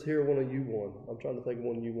let's hear one of you won. I'm trying to think of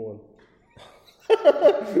one you won.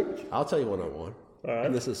 I'll tell you one I won. All right.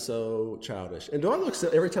 And this is so childish. And do I look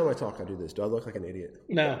every time I talk I do this? Do I look like an idiot?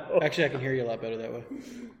 No, actually I can hear you a lot better that way.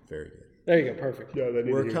 Very good. There you go, perfect. Yeah,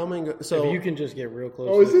 we're coming. So if you can just get real close.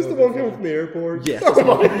 Oh, is this the one coming from the airport? Yes, it's the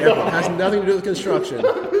airport. It has nothing to do with construction.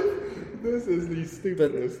 This is the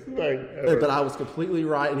stupidest thing ever. But I was completely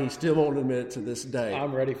right, and he still won't admit it to this day.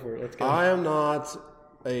 I'm ready for it. Let's go. I am not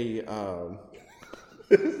a.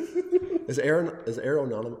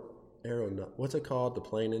 What's it called? The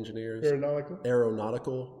plane engineers.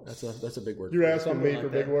 Aeronautical. That's a big word. You're asking me like for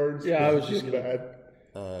that. big words. Yeah, I was just bad.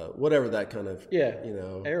 Whatever that kind of. Yeah.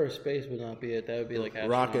 Aerospace would not be it. That would be like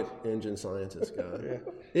rocket engine scientist guy. Yeah.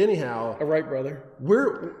 Anyhow, a Wright brother.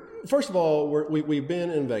 First of all, we've been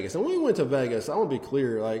in Vegas, and when we went to Vegas, I want to be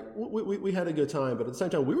clear. Like we had a good time, but at the same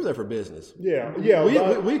time, we were there for business. Yeah.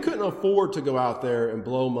 We couldn't afford to go out there and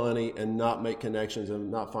blow money and not make connections and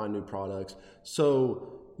not find new products.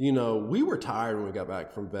 So we were tired when we got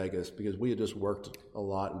back from Vegas because we had just worked a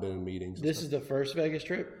lot and been in meetings. This is the first Vegas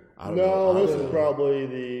trip? This is probably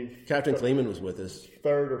the Captain Kleeman was with us.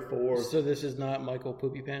 Third or fourth. So this is not Michael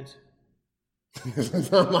Poopy Pants?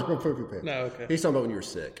 It's not Michael Poopy Pants. No, okay. He's talking about when you were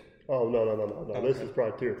sick. Oh, no. Okay. This is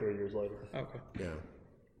probably 2 or 3 years later. Okay. Yeah.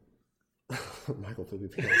 Michael Poopy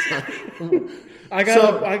Pants. I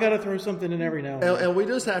gotta throw something in every now and then. And we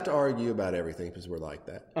just have to argue about everything because we're like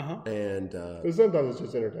that. Uh-huh. And sometimes it's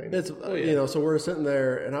just entertaining. It's so we're sitting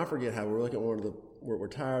there, and I forget how we're looking at we're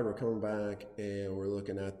tired. We're coming back, and we're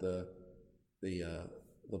looking at the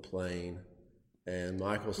plane, and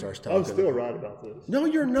Michael starts talking. I'm still right about this. No,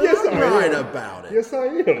 you're not right about it. Yes, I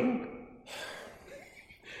am.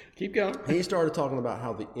 Keep going. He started talking about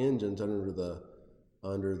how the engines under the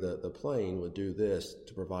plane would do this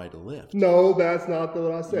to provide a lift. No, that's not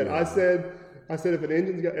what I said. Yeah. I said if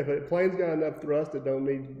a plane's got enough thrust, it don't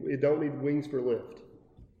need wings for lift.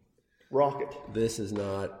 Rocket. This is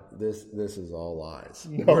not this is all lies.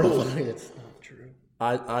 No, it's not true.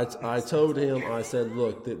 I told him, I said,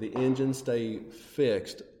 look, the engines stay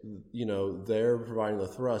fixed. They're providing the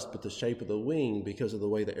thrust, but the shape of the wing, because of the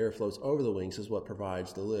way the air flows over the wings, is what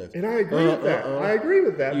provides the lift. And I agree with that. I agree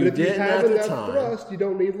with that. But if you have enough thrust, you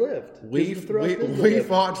don't need lift. We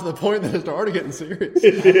fought to the point that it started getting serious.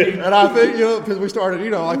 And I think, because we started,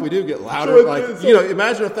 like we do, get louder.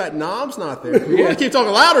 Imagine if that knob's not there. We want to keep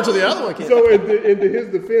talking louder till the other one can't. So into his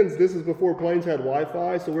defense, this is before planes had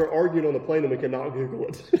Wi-Fi, so we're arguing on the plane and we cannot Google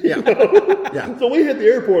it. Yeah. So we hit the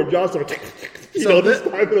airport and Josh started just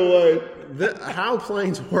typing away. How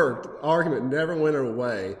planes worked, argument never went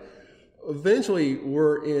away. Eventually,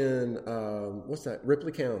 we're in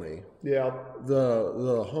Ripley County. Yeah.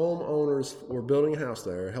 The homeowners were building a house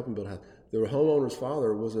there, helping build a house. The homeowner's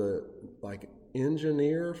father was a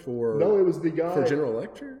engineer for. No, it was the guy for General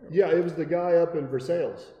Electric. Yeah, it was the guy up in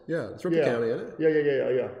Versailles. Yeah, it's Ripley County, isn't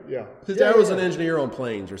it? Yeah. His dad was an engineer on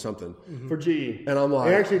planes or something for GE, and I'm like,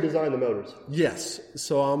 he actually designed the motors. Yes,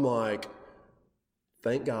 so I'm like.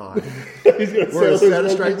 Thank God. We're going to set it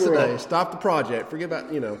straight today. Stop the project. Forget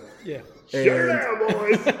about, Yeah. Shut it down,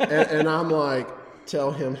 boys. and I'm like,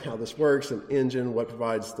 tell him how this works, an engine, what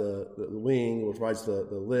provides the wing, what provides the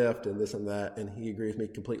lift, and this and that, and he agrees with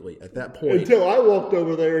me completely at that point. Until I walked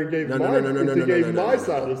over there and gave my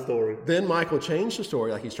side of the story. Then Michael changed the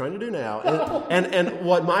story like he's trying to do now. And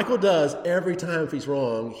what Michael does every time if he's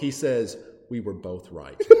wrong, he says, we were both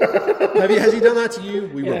right. Has he done that to you?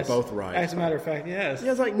 We were both right. As a matter of fact, yes. Yeah,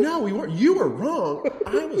 I was like, no, we weren't. You were wrong.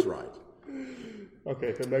 I was right. Okay,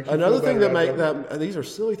 if it makes you Another feel thing better, that these are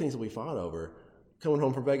silly things that we fought over. Coming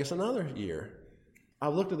home from Vegas another year,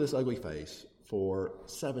 I've looked at this ugly face for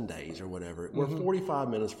 7 days or whatever. We're 45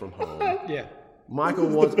 minutes from home. Yeah. Michael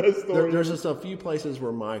wants. There's just a few places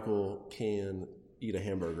where Michael can eat a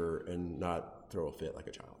hamburger and not throw a fit like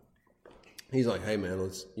a child. He's like, "Hey man,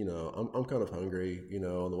 let's. I'm kind of hungry.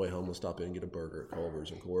 On the way home, let's stop in and get a burger at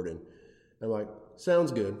Culver's and Cord." And I'm like,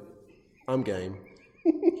 "Sounds good. I'm game."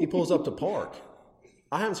 He pulls up to park.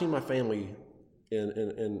 I haven't seen my family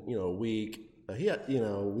in a week.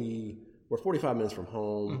 We're 45 minutes from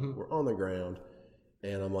home. Mm-hmm. We're on the ground.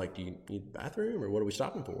 And I'm like, "Do you need a bathroom or what are we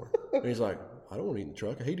stopping for?" And he's like, "I don't want to eat in the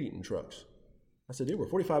truck. I hate eating in trucks." I said, "Dude, we're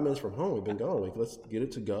 45 minutes from home. We've been gone. Let's get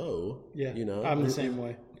it to go." Yeah. I'm the same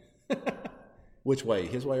way. Which way?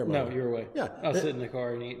 His way or mine? No, your way. Yeah. I'll sit in the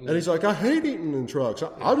car and eat. And he's like, "I hate eating in trucks.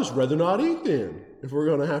 I'd just rather not eat then if we're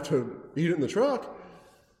going to have to eat in the truck."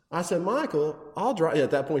 I said, "Michael, I'll drive." At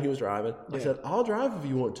that point, he was driving. I said, "I'll drive if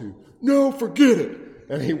you want to." "No, forget it."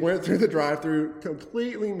 And he went through the drive-thru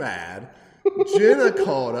completely mad. Jenna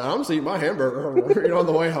called. I'm eating my hamburger on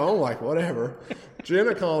the way home, like whatever.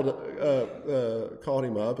 Jenna called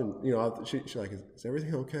him up, and she's like, "Is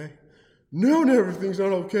everything okay?" "No, everything's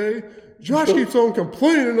not okay. Josh keeps on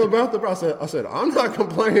complaining about the." I said, "I'm not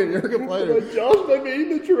complaining. You're complaining." Josh made me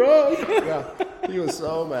eat in the truck. Yeah, he was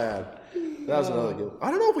so mad. That was another good. I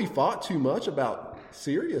don't know if we fought too much about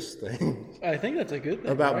serious things. I think that's a good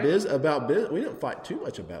thing. About business. We didn't fight too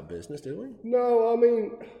much about business, did we? No, I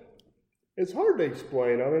mean, it's hard to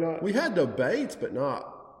explain. I mean, we had debates, but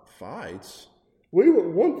not fights.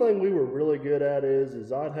 One thing we were really good at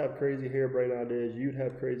is I'd have crazy harebrained ideas, you'd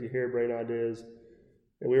have crazy harebrained ideas,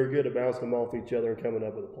 and we were good at bouncing them off each other and coming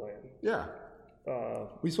up with a plan. Yeah.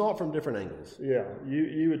 We saw it from different angles. Yeah.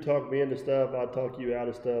 You would talk me into stuff, I'd talk you out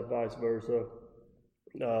of stuff, vice versa.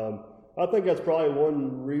 I think that's probably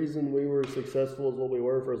one reason we were as successful as what we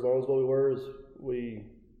were for as long as what we were, is we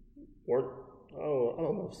weren't, I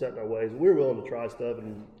don't know, set in our ways. We were willing to try stuff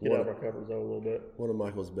and get out of our comfort zone a little bit. One of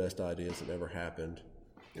Michael's best ideas that ever happened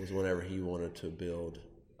was whenever he wanted to build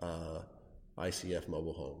ICF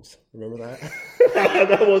mobile homes. Remember that?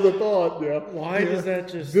 That was a thought, yeah. Why does that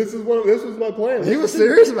just... This was my plan. He was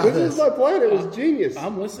serious about this. This was my plan. It was genius.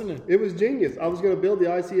 I'm listening. It was genius. I was going to build the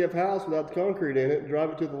ICF house without the concrete in it,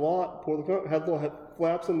 drive it to the lot, have little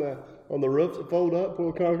flaps on the roof that fold up,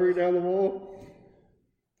 pull the concrete down the wall.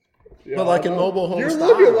 Yeah, but like in mobile home You're style.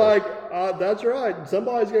 looking like, that's right.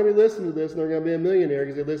 Somebody's going to be listening to this and they're going to be a millionaire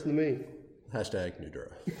because they listen to me. Hashtag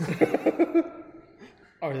Nudura.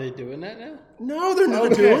 Are they doing that now? No, they're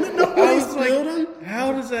not doing it. Nobody's building.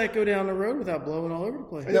 How does that go down the road without blowing all over the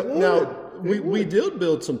place? Now, we did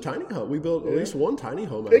build some tiny homes. We built at least one tiny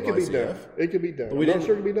home out of ICF. It could be done. I'm not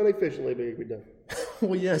sure it can be done efficiently, but it can be done.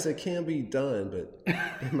 Well, yes, it can be done, but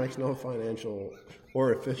it makes no financial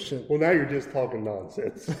or efficient. Well, now you're just talking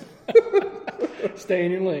nonsense. Stay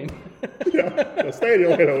in your lane. Yeah, stay in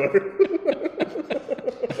your lane over there.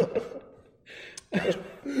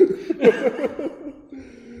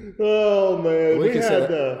 Oh man,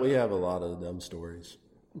 we have a lot of dumb stories.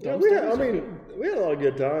 Yeah, we had a lot of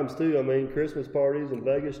good times too. I mean, Christmas parties and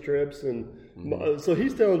Vegas trips, and so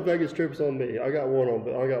he's telling Vegas trips on me. I got one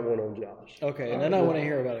on Josh. Okay, and then I want to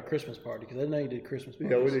hear about a Christmas party because I know you did Christmas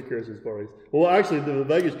parties. Yeah, we did Christmas parties. Well, actually, the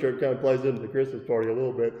Vegas trip kind of plays into the Christmas party a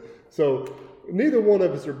little bit. So neither one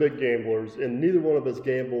of us are big gamblers, and neither one of us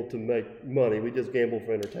gamble to make money. We just gamble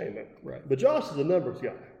for entertainment. Right. But Josh is a numbers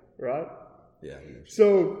guy, right? Yeah.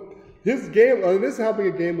 So his this is how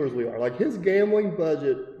big of gamblers we are. Like his gambling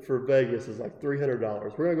budget for Vegas is like $300.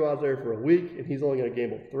 We're gonna go out there for a week, and he's only gonna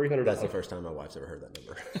gamble $300. That's the first time my wife's ever heard that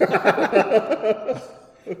number.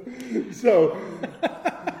 So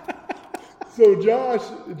Josh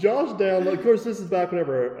downloaded. Of course, this is back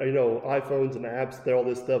whenever iPhones and apps, all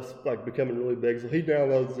this stuff's like becoming really big. So he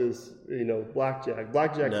downloads this, blackjack.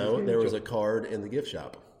 No, there was a card in the gift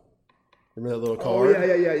shop. Remember that little card?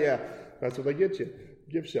 Oh yeah. That's what they get you,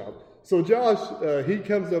 gift shop. So Josh, he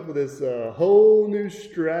comes up with this whole new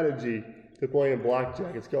strategy to playing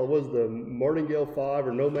blackjack. It's called, what's the Martingale 5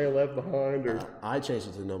 or No Man Left Behind? Or I changed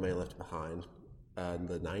it to No Man Left Behind.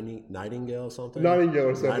 The Nightingale something?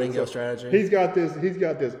 Nightingale strategy. He's got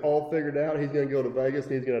this all figured out. He's going to go to Vegas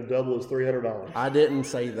and he's going to double his $300. I didn't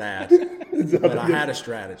say that, but I had a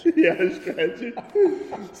strategy. He had a strategy.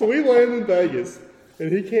 So we land in Vegas,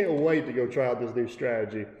 and he can't wait to go try out this new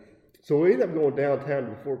strategy. So we end up going downtown to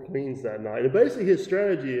the Four Queens that night. And basically his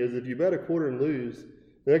strategy is, if you bet a quarter and lose,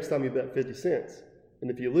 the next time you bet 50 cents. And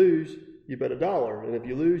if you lose, you bet $1. And if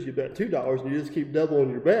you lose, you bet $2. And you just keep doubling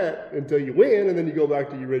your bet until you win, and then you go back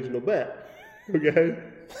to your original bet. Okay?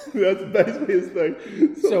 That's basically his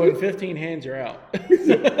thing. So in 15 hands, you're out.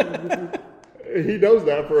 He knows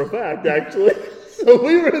that for a fact, actually. So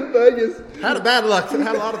we were in Vegas. Had a lot of bad luck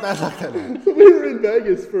that night. So we were in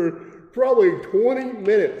Vegas for probably 20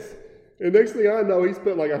 minutes. And next thing I know, he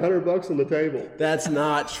spent like $100 on the table. That's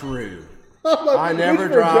not true. Like, I never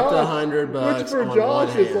dropped $100 which for on Josh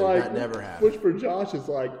one is hand. like, That never happened. Which for Josh is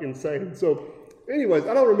like insane. So, anyways,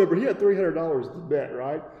 I don't remember. He had $300 to bet,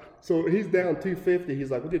 right? So he's down $250.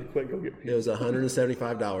 He's like, we need to quit, go get pizza. It was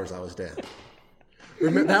 $175 I was down.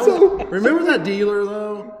 Remember that dealer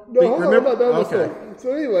though? No, hold on, I'm not done with okay. that.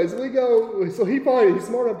 So, anyways, we go. So he's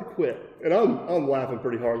smart enough to quit, and I'm laughing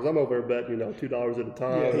pretty hard because I'm over there betting, $2 at a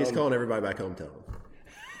time. Yeah, he's calling everybody back home, telling them.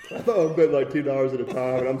 I thought I was betting like $2 at a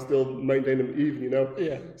time, and I'm still maintaining even,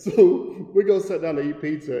 Yeah. So we go sit down to eat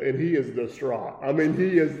pizza, and he is distraught. I mean,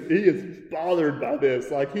 he is bothered by this.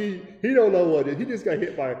 Like he don't know what it is. He just got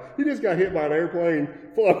hit by an airplane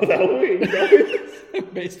flying without wings.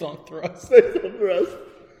 Based on thrust.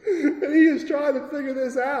 And he is trying to figure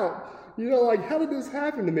this out. Like, how did this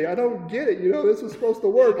happen to me? I don't get it. This was supposed to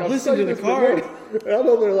work. I Listen to the card. And I'm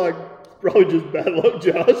over there like, probably just bad luck,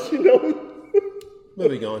 Josh,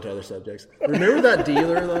 Moving on to other subjects. Remember that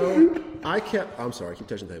dealer though? I'm sorry, I keep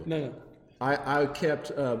touching the table. No. I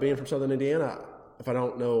kept being from Southern Indiana. If I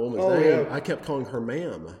don't know a woman's name, yeah. I kept calling her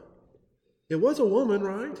ma'am. It was a woman,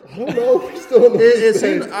 right? I don't know. We still don't know. It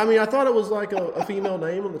seemed. I mean, I thought it was like a female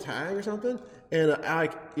name on the tag or something. And I'm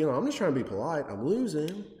just trying to be polite. I'm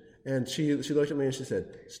losing. And she looked at me and she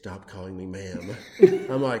said, "Stop calling me ma'am."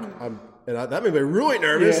 I'm like, that made me really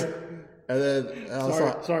nervous. Yeah. And then I was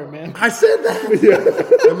like, Sorry, man. I said that.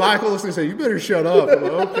 Yeah. And Michael looks and said, "You better shut up." I'm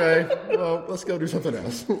like, okay, well, let's go do something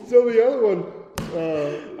else. So the other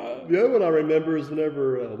one I remember is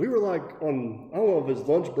whenever we were like on, I don't know if it was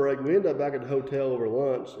lunch break. We ended up back at the hotel over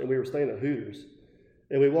lunch, and we were staying at Hooters.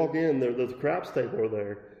 And we walk in, there's a craps table over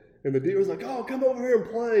there. And the dealer was like, "Oh, come over here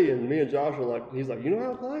and play." And me and Josh are like, he's like, "You know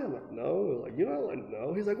how to play?" I'm like, "No." We're like, "You know?" Like,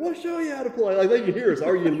 "No." He's like, "We'll show you how to play." Like, they can hear us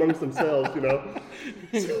arguing amongst themselves,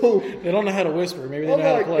 So They don't know how to whisper. Maybe they I'm know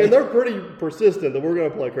how like, to play. and they're pretty persistent that we're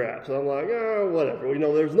going to play craps. So I'm like, whatever.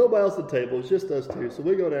 There's nobody else at the table. It's just us two. So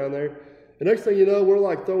we go down there. The next thing you know, we're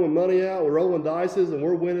like throwing money out. We're rolling dices, and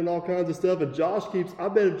we're winning all kinds of stuff. And I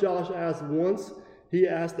bet if Josh asked once, he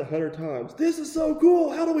asked 100 times, "This is so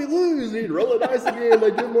cool. How do we lose?" And he'd roll the dice again.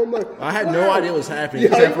 They give more money. I had no idea what was happening,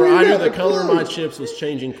 except for I knew the color of my chips was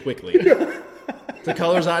changing quickly. The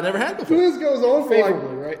colors I'd never had before. So this goes on for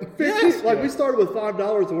Favorably, like right? 50. Yes. We started with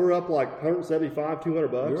 $5, and we're up like $175,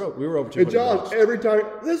 $200. We were over $200. And Josh, every time,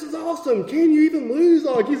 "This is awesome. Can you even lose?"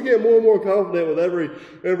 Like, he's getting more and more confident with every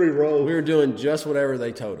roll. We were doing just whatever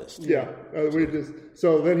they told us. Yeah,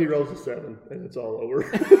 so then he rolls a 7, and it's all over.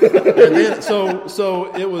 And then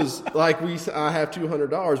so it was like I have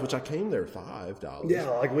 $200, which I came there $5. Yeah,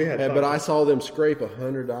 like we had. But I saw them scrape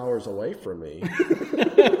 $100 away from me,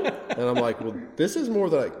 and I'm like, well, this is more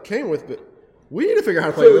than I came with, but we need to figure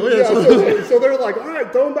out how to play this. So they're like, "All right,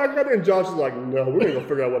 throw him back out there," and Josh is like, "No, we're gonna go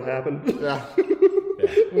figure out what happened." Yeah.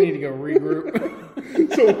 We need to go regroup.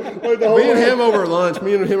 So like, Me and him over lunch.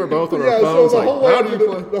 Me and him are both on our phones. So Like, how do you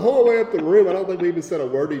play? the whole way up the room, I don't think we even said a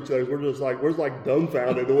word to each other. We're just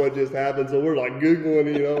dumbfounded at what just happened. So we're like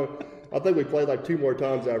Googling, I think we played like 2 more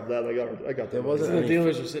times after that. I got that. wasn't The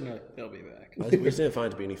dealers are sitting there. They'll be back. We didn't find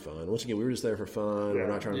it to be any fun. Once again, we were just there for fun. We're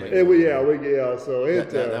not trying to make. So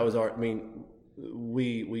that was our. I mean,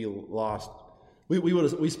 we lost.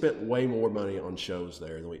 We spent way more money on shows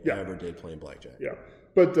there than we ever did playing blackjack. Yeah.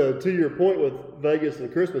 But to your point with Vegas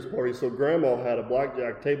and Christmas parties, so Grandma had a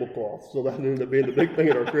blackjack tablecloth, so that ended up being the big thing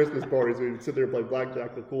at our Christmas parties. We'd sit there and play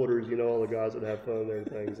blackjack with quarters, all the guys that have fun there and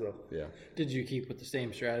things. So. Yeah. Did you keep with the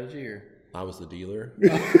same strategy, or? I was the dealer.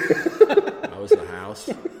 I was the house.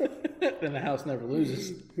 Then the house never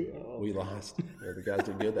loses. We lost. The other guys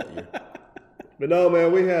did good that year. But no,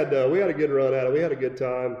 man, we had a good run at it. We had a good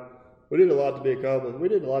time. We did a lot to be accomplished. We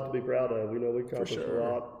did a lot to be proud of. We accomplished a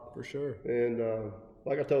lot. For sure. And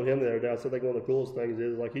like I told him the other day, I said, I think one of the coolest things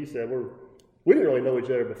is, like he said, we didn't really know each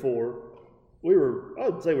other before. I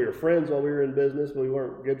would say we were friends while we were in business, but we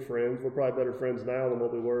weren't good friends. We're probably better friends now than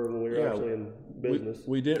what we were when we were actually in business.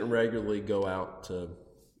 We didn't regularly go out to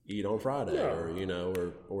eat on Friday, we didn't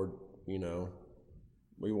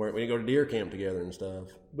go to deer camp together and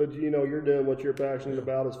stuff. But you're doing what you're passionate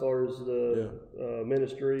about as far as the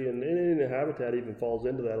ministry, and Habitat even falls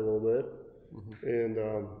into that a little bit. Mm-hmm. And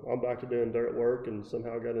I'm back to doing dirt work, and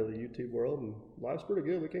somehow got into the YouTube world, and life's pretty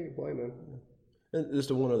good. We can't complain, man. And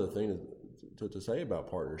just one other thing to say about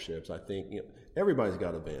partnerships, I think everybody's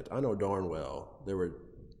got a vent. I know darn well there were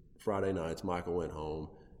Friday nights Michael went home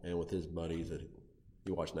and with his buddies that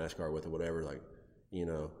you watch NASCAR with or whatever, like, you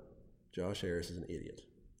know, Josh Harris is an idiot.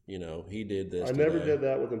 You know, he did this. I never did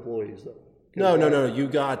that with employees, though. No. You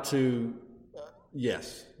got to,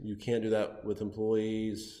 yes, you can't do that with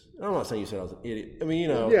employees. I'm not saying you said I was an idiot. I mean, you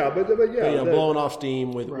know. Yeah, but yeah. You know, blowing off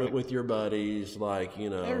steam with your buddies, like, you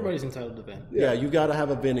know. Everybody's entitled to vent. Yeah, you got to have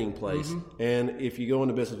a venting place. And if you go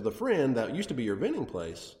into business with a friend, that used to be your venting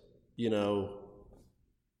place, you know,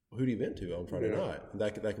 who do you vent to on Friday night?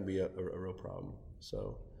 That can be a real problem.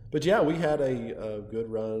 So, but yeah, we had a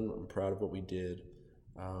good run. I'm proud of what we did.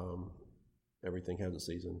 Everything has a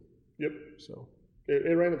season. Yep. So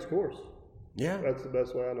it ran its course. Yeah, that's the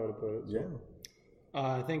best way I know to put it. So. Yeah.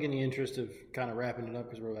 I think in the interest of kind of wrapping it up,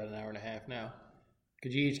 because we're about an hour and a half now,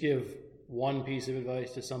 could you each give one piece of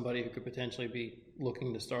advice to somebody who could potentially be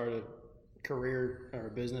looking to start a career or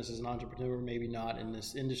a business as an entrepreneur? Maybe not in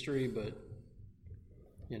this industry, but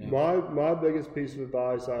you know. My biggest piece of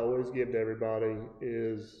advice I always give to everybody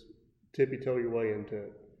is tippy toe your way into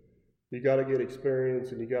it. You got to get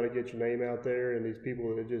experience and you got to get your name out there. And these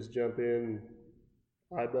people that just jump in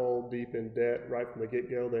eyeball deep in debt right from the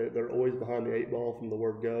get-go, they're always behind the 8 ball from the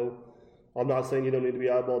word go. I'm not saying you don't need to be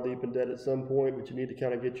eyeball deep in debt at some point, but you need to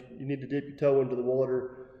kind of you need to dip your toe into the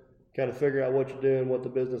water, kind of figure out what you're doing, what the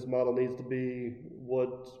business model needs to be,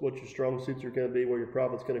 what your strong suits are going to be, where your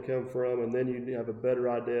profit's going to come from, and then you have a better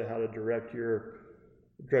idea how to direct your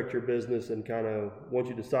business. And kind of once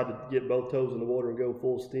you decide to get both toes in the water and go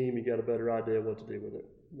full steam, you got a better idea what to do with it.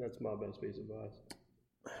 That's my best piece of advice.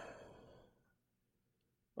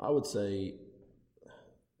 I would say,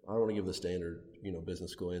 I don't want to give the standard, you know,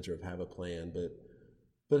 business school answer of have a plan,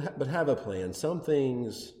 but have a plan. Some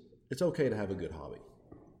things, it's okay to have a good hobby.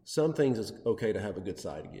 Some things it's okay to have a good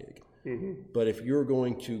side gig. Mm-hmm. But if you're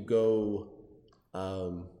going to go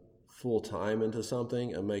full time into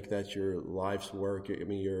something and make that your life's work, I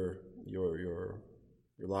mean your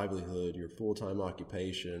livelihood, your full time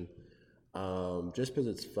occupation, just because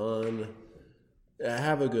it's fun,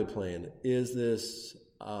 have a good plan. Is this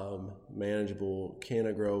manageable? Can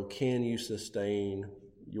it grow? Can you sustain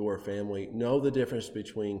your family? Know the difference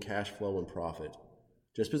between cash flow and profit.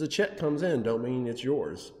 Just because a check comes in don't mean it's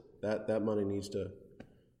yours. That money needs to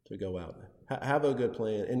go out. Have a good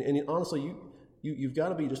plan. And honestly, you've got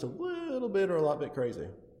to be just a little bit or a lot bit crazy.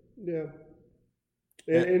 Yeah.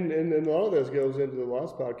 And a lot of this goes into the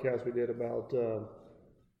last podcast we did about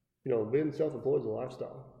being self-employed is a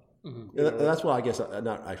lifestyle. Mm-hmm. And that's why I guess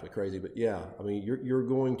not actually crazy, but yeah, I mean you're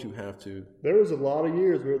going to have to. There was a lot of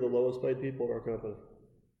years we were the lowest paid people in our company.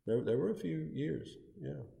 There were a few years,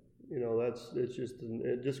 yeah. You know, it's just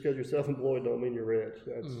because you're self-employed don't mean you're rich.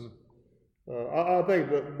 That's I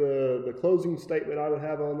think the closing statement I would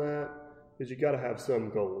have on that is you got to have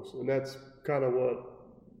some goals, and that's kind of what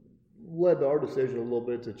led to our decision a little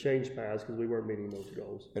bit to change paths because we weren't meeting those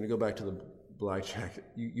goals. And to go back to the blackjack,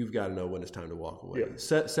 you've got to know when it's time to walk away. Yeah.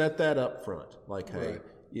 Set that up front. Like, hey,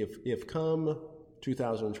 if come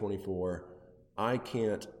 2024, I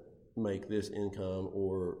can't make this income,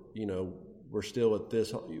 or we're still at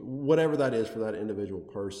this, whatever that is for that individual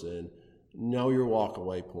person, know your walk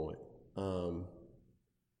away point. So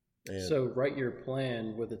write your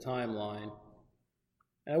plan with a timeline.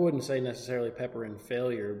 I wouldn't say necessarily pepper in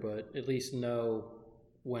failure, but at least know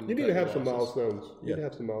when you need to have some milestones. You need to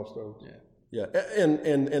have some milestones. Yeah. Yeah,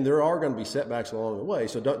 and there are going to be setbacks along the way.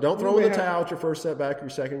 So don't throw in the towel at your first setback, your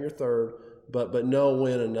second, your third, but know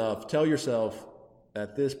when enough. Tell yourself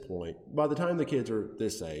at this point, by the time the kids are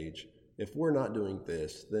this age, if we're not doing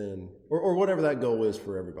this, then or whatever that goal is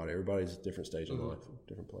for everybody. Everybody's at a different stage in life,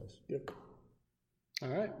 different place. Yep. All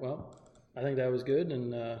right. Well, I think that was good,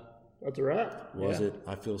 and that's a wrap. Was it?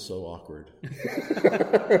 I feel so awkward.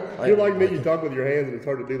 You're like me. You talk with your hands, and it's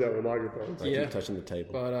hard to do that with microphones. I keep touching the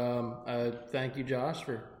table. But thank you, Josh,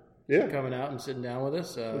 for coming out and sitting down with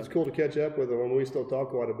us. It's cool to catch up with them. We still talk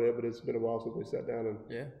quite a bit, but it's been a while since we sat down and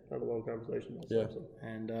had a long conversation. Also.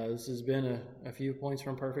 And this has been a Few Points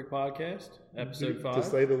from Perfect podcast, episode 5. To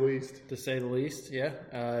say the least. To say the least, yeah.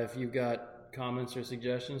 If you've got comments or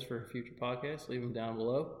suggestions for future podcasts, leave them down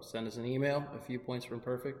below. Send us an email,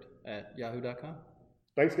 afewpointsfromperfect@yahoo.com.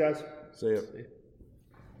 Thanks, guys. See ya.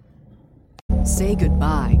 Say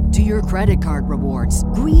goodbye to your credit card rewards.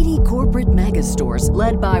 Greedy corporate mega stores,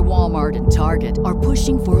 led by Walmart and Target, are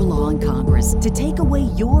pushing for a law in Congress to take away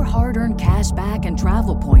your hard-earned cash back and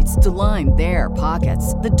travel points to line their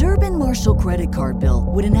pockets. The Durbin-Marshall credit card bill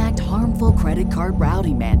would enact harmful credit card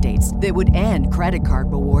routing mandates that would end credit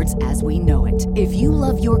card rewards as we know it. If you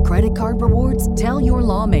love your credit card rewards, tell your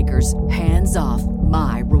lawmakers, hands off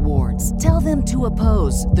my rewards. Tell them to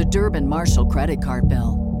oppose the Durbin-Marshall credit card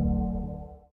bill.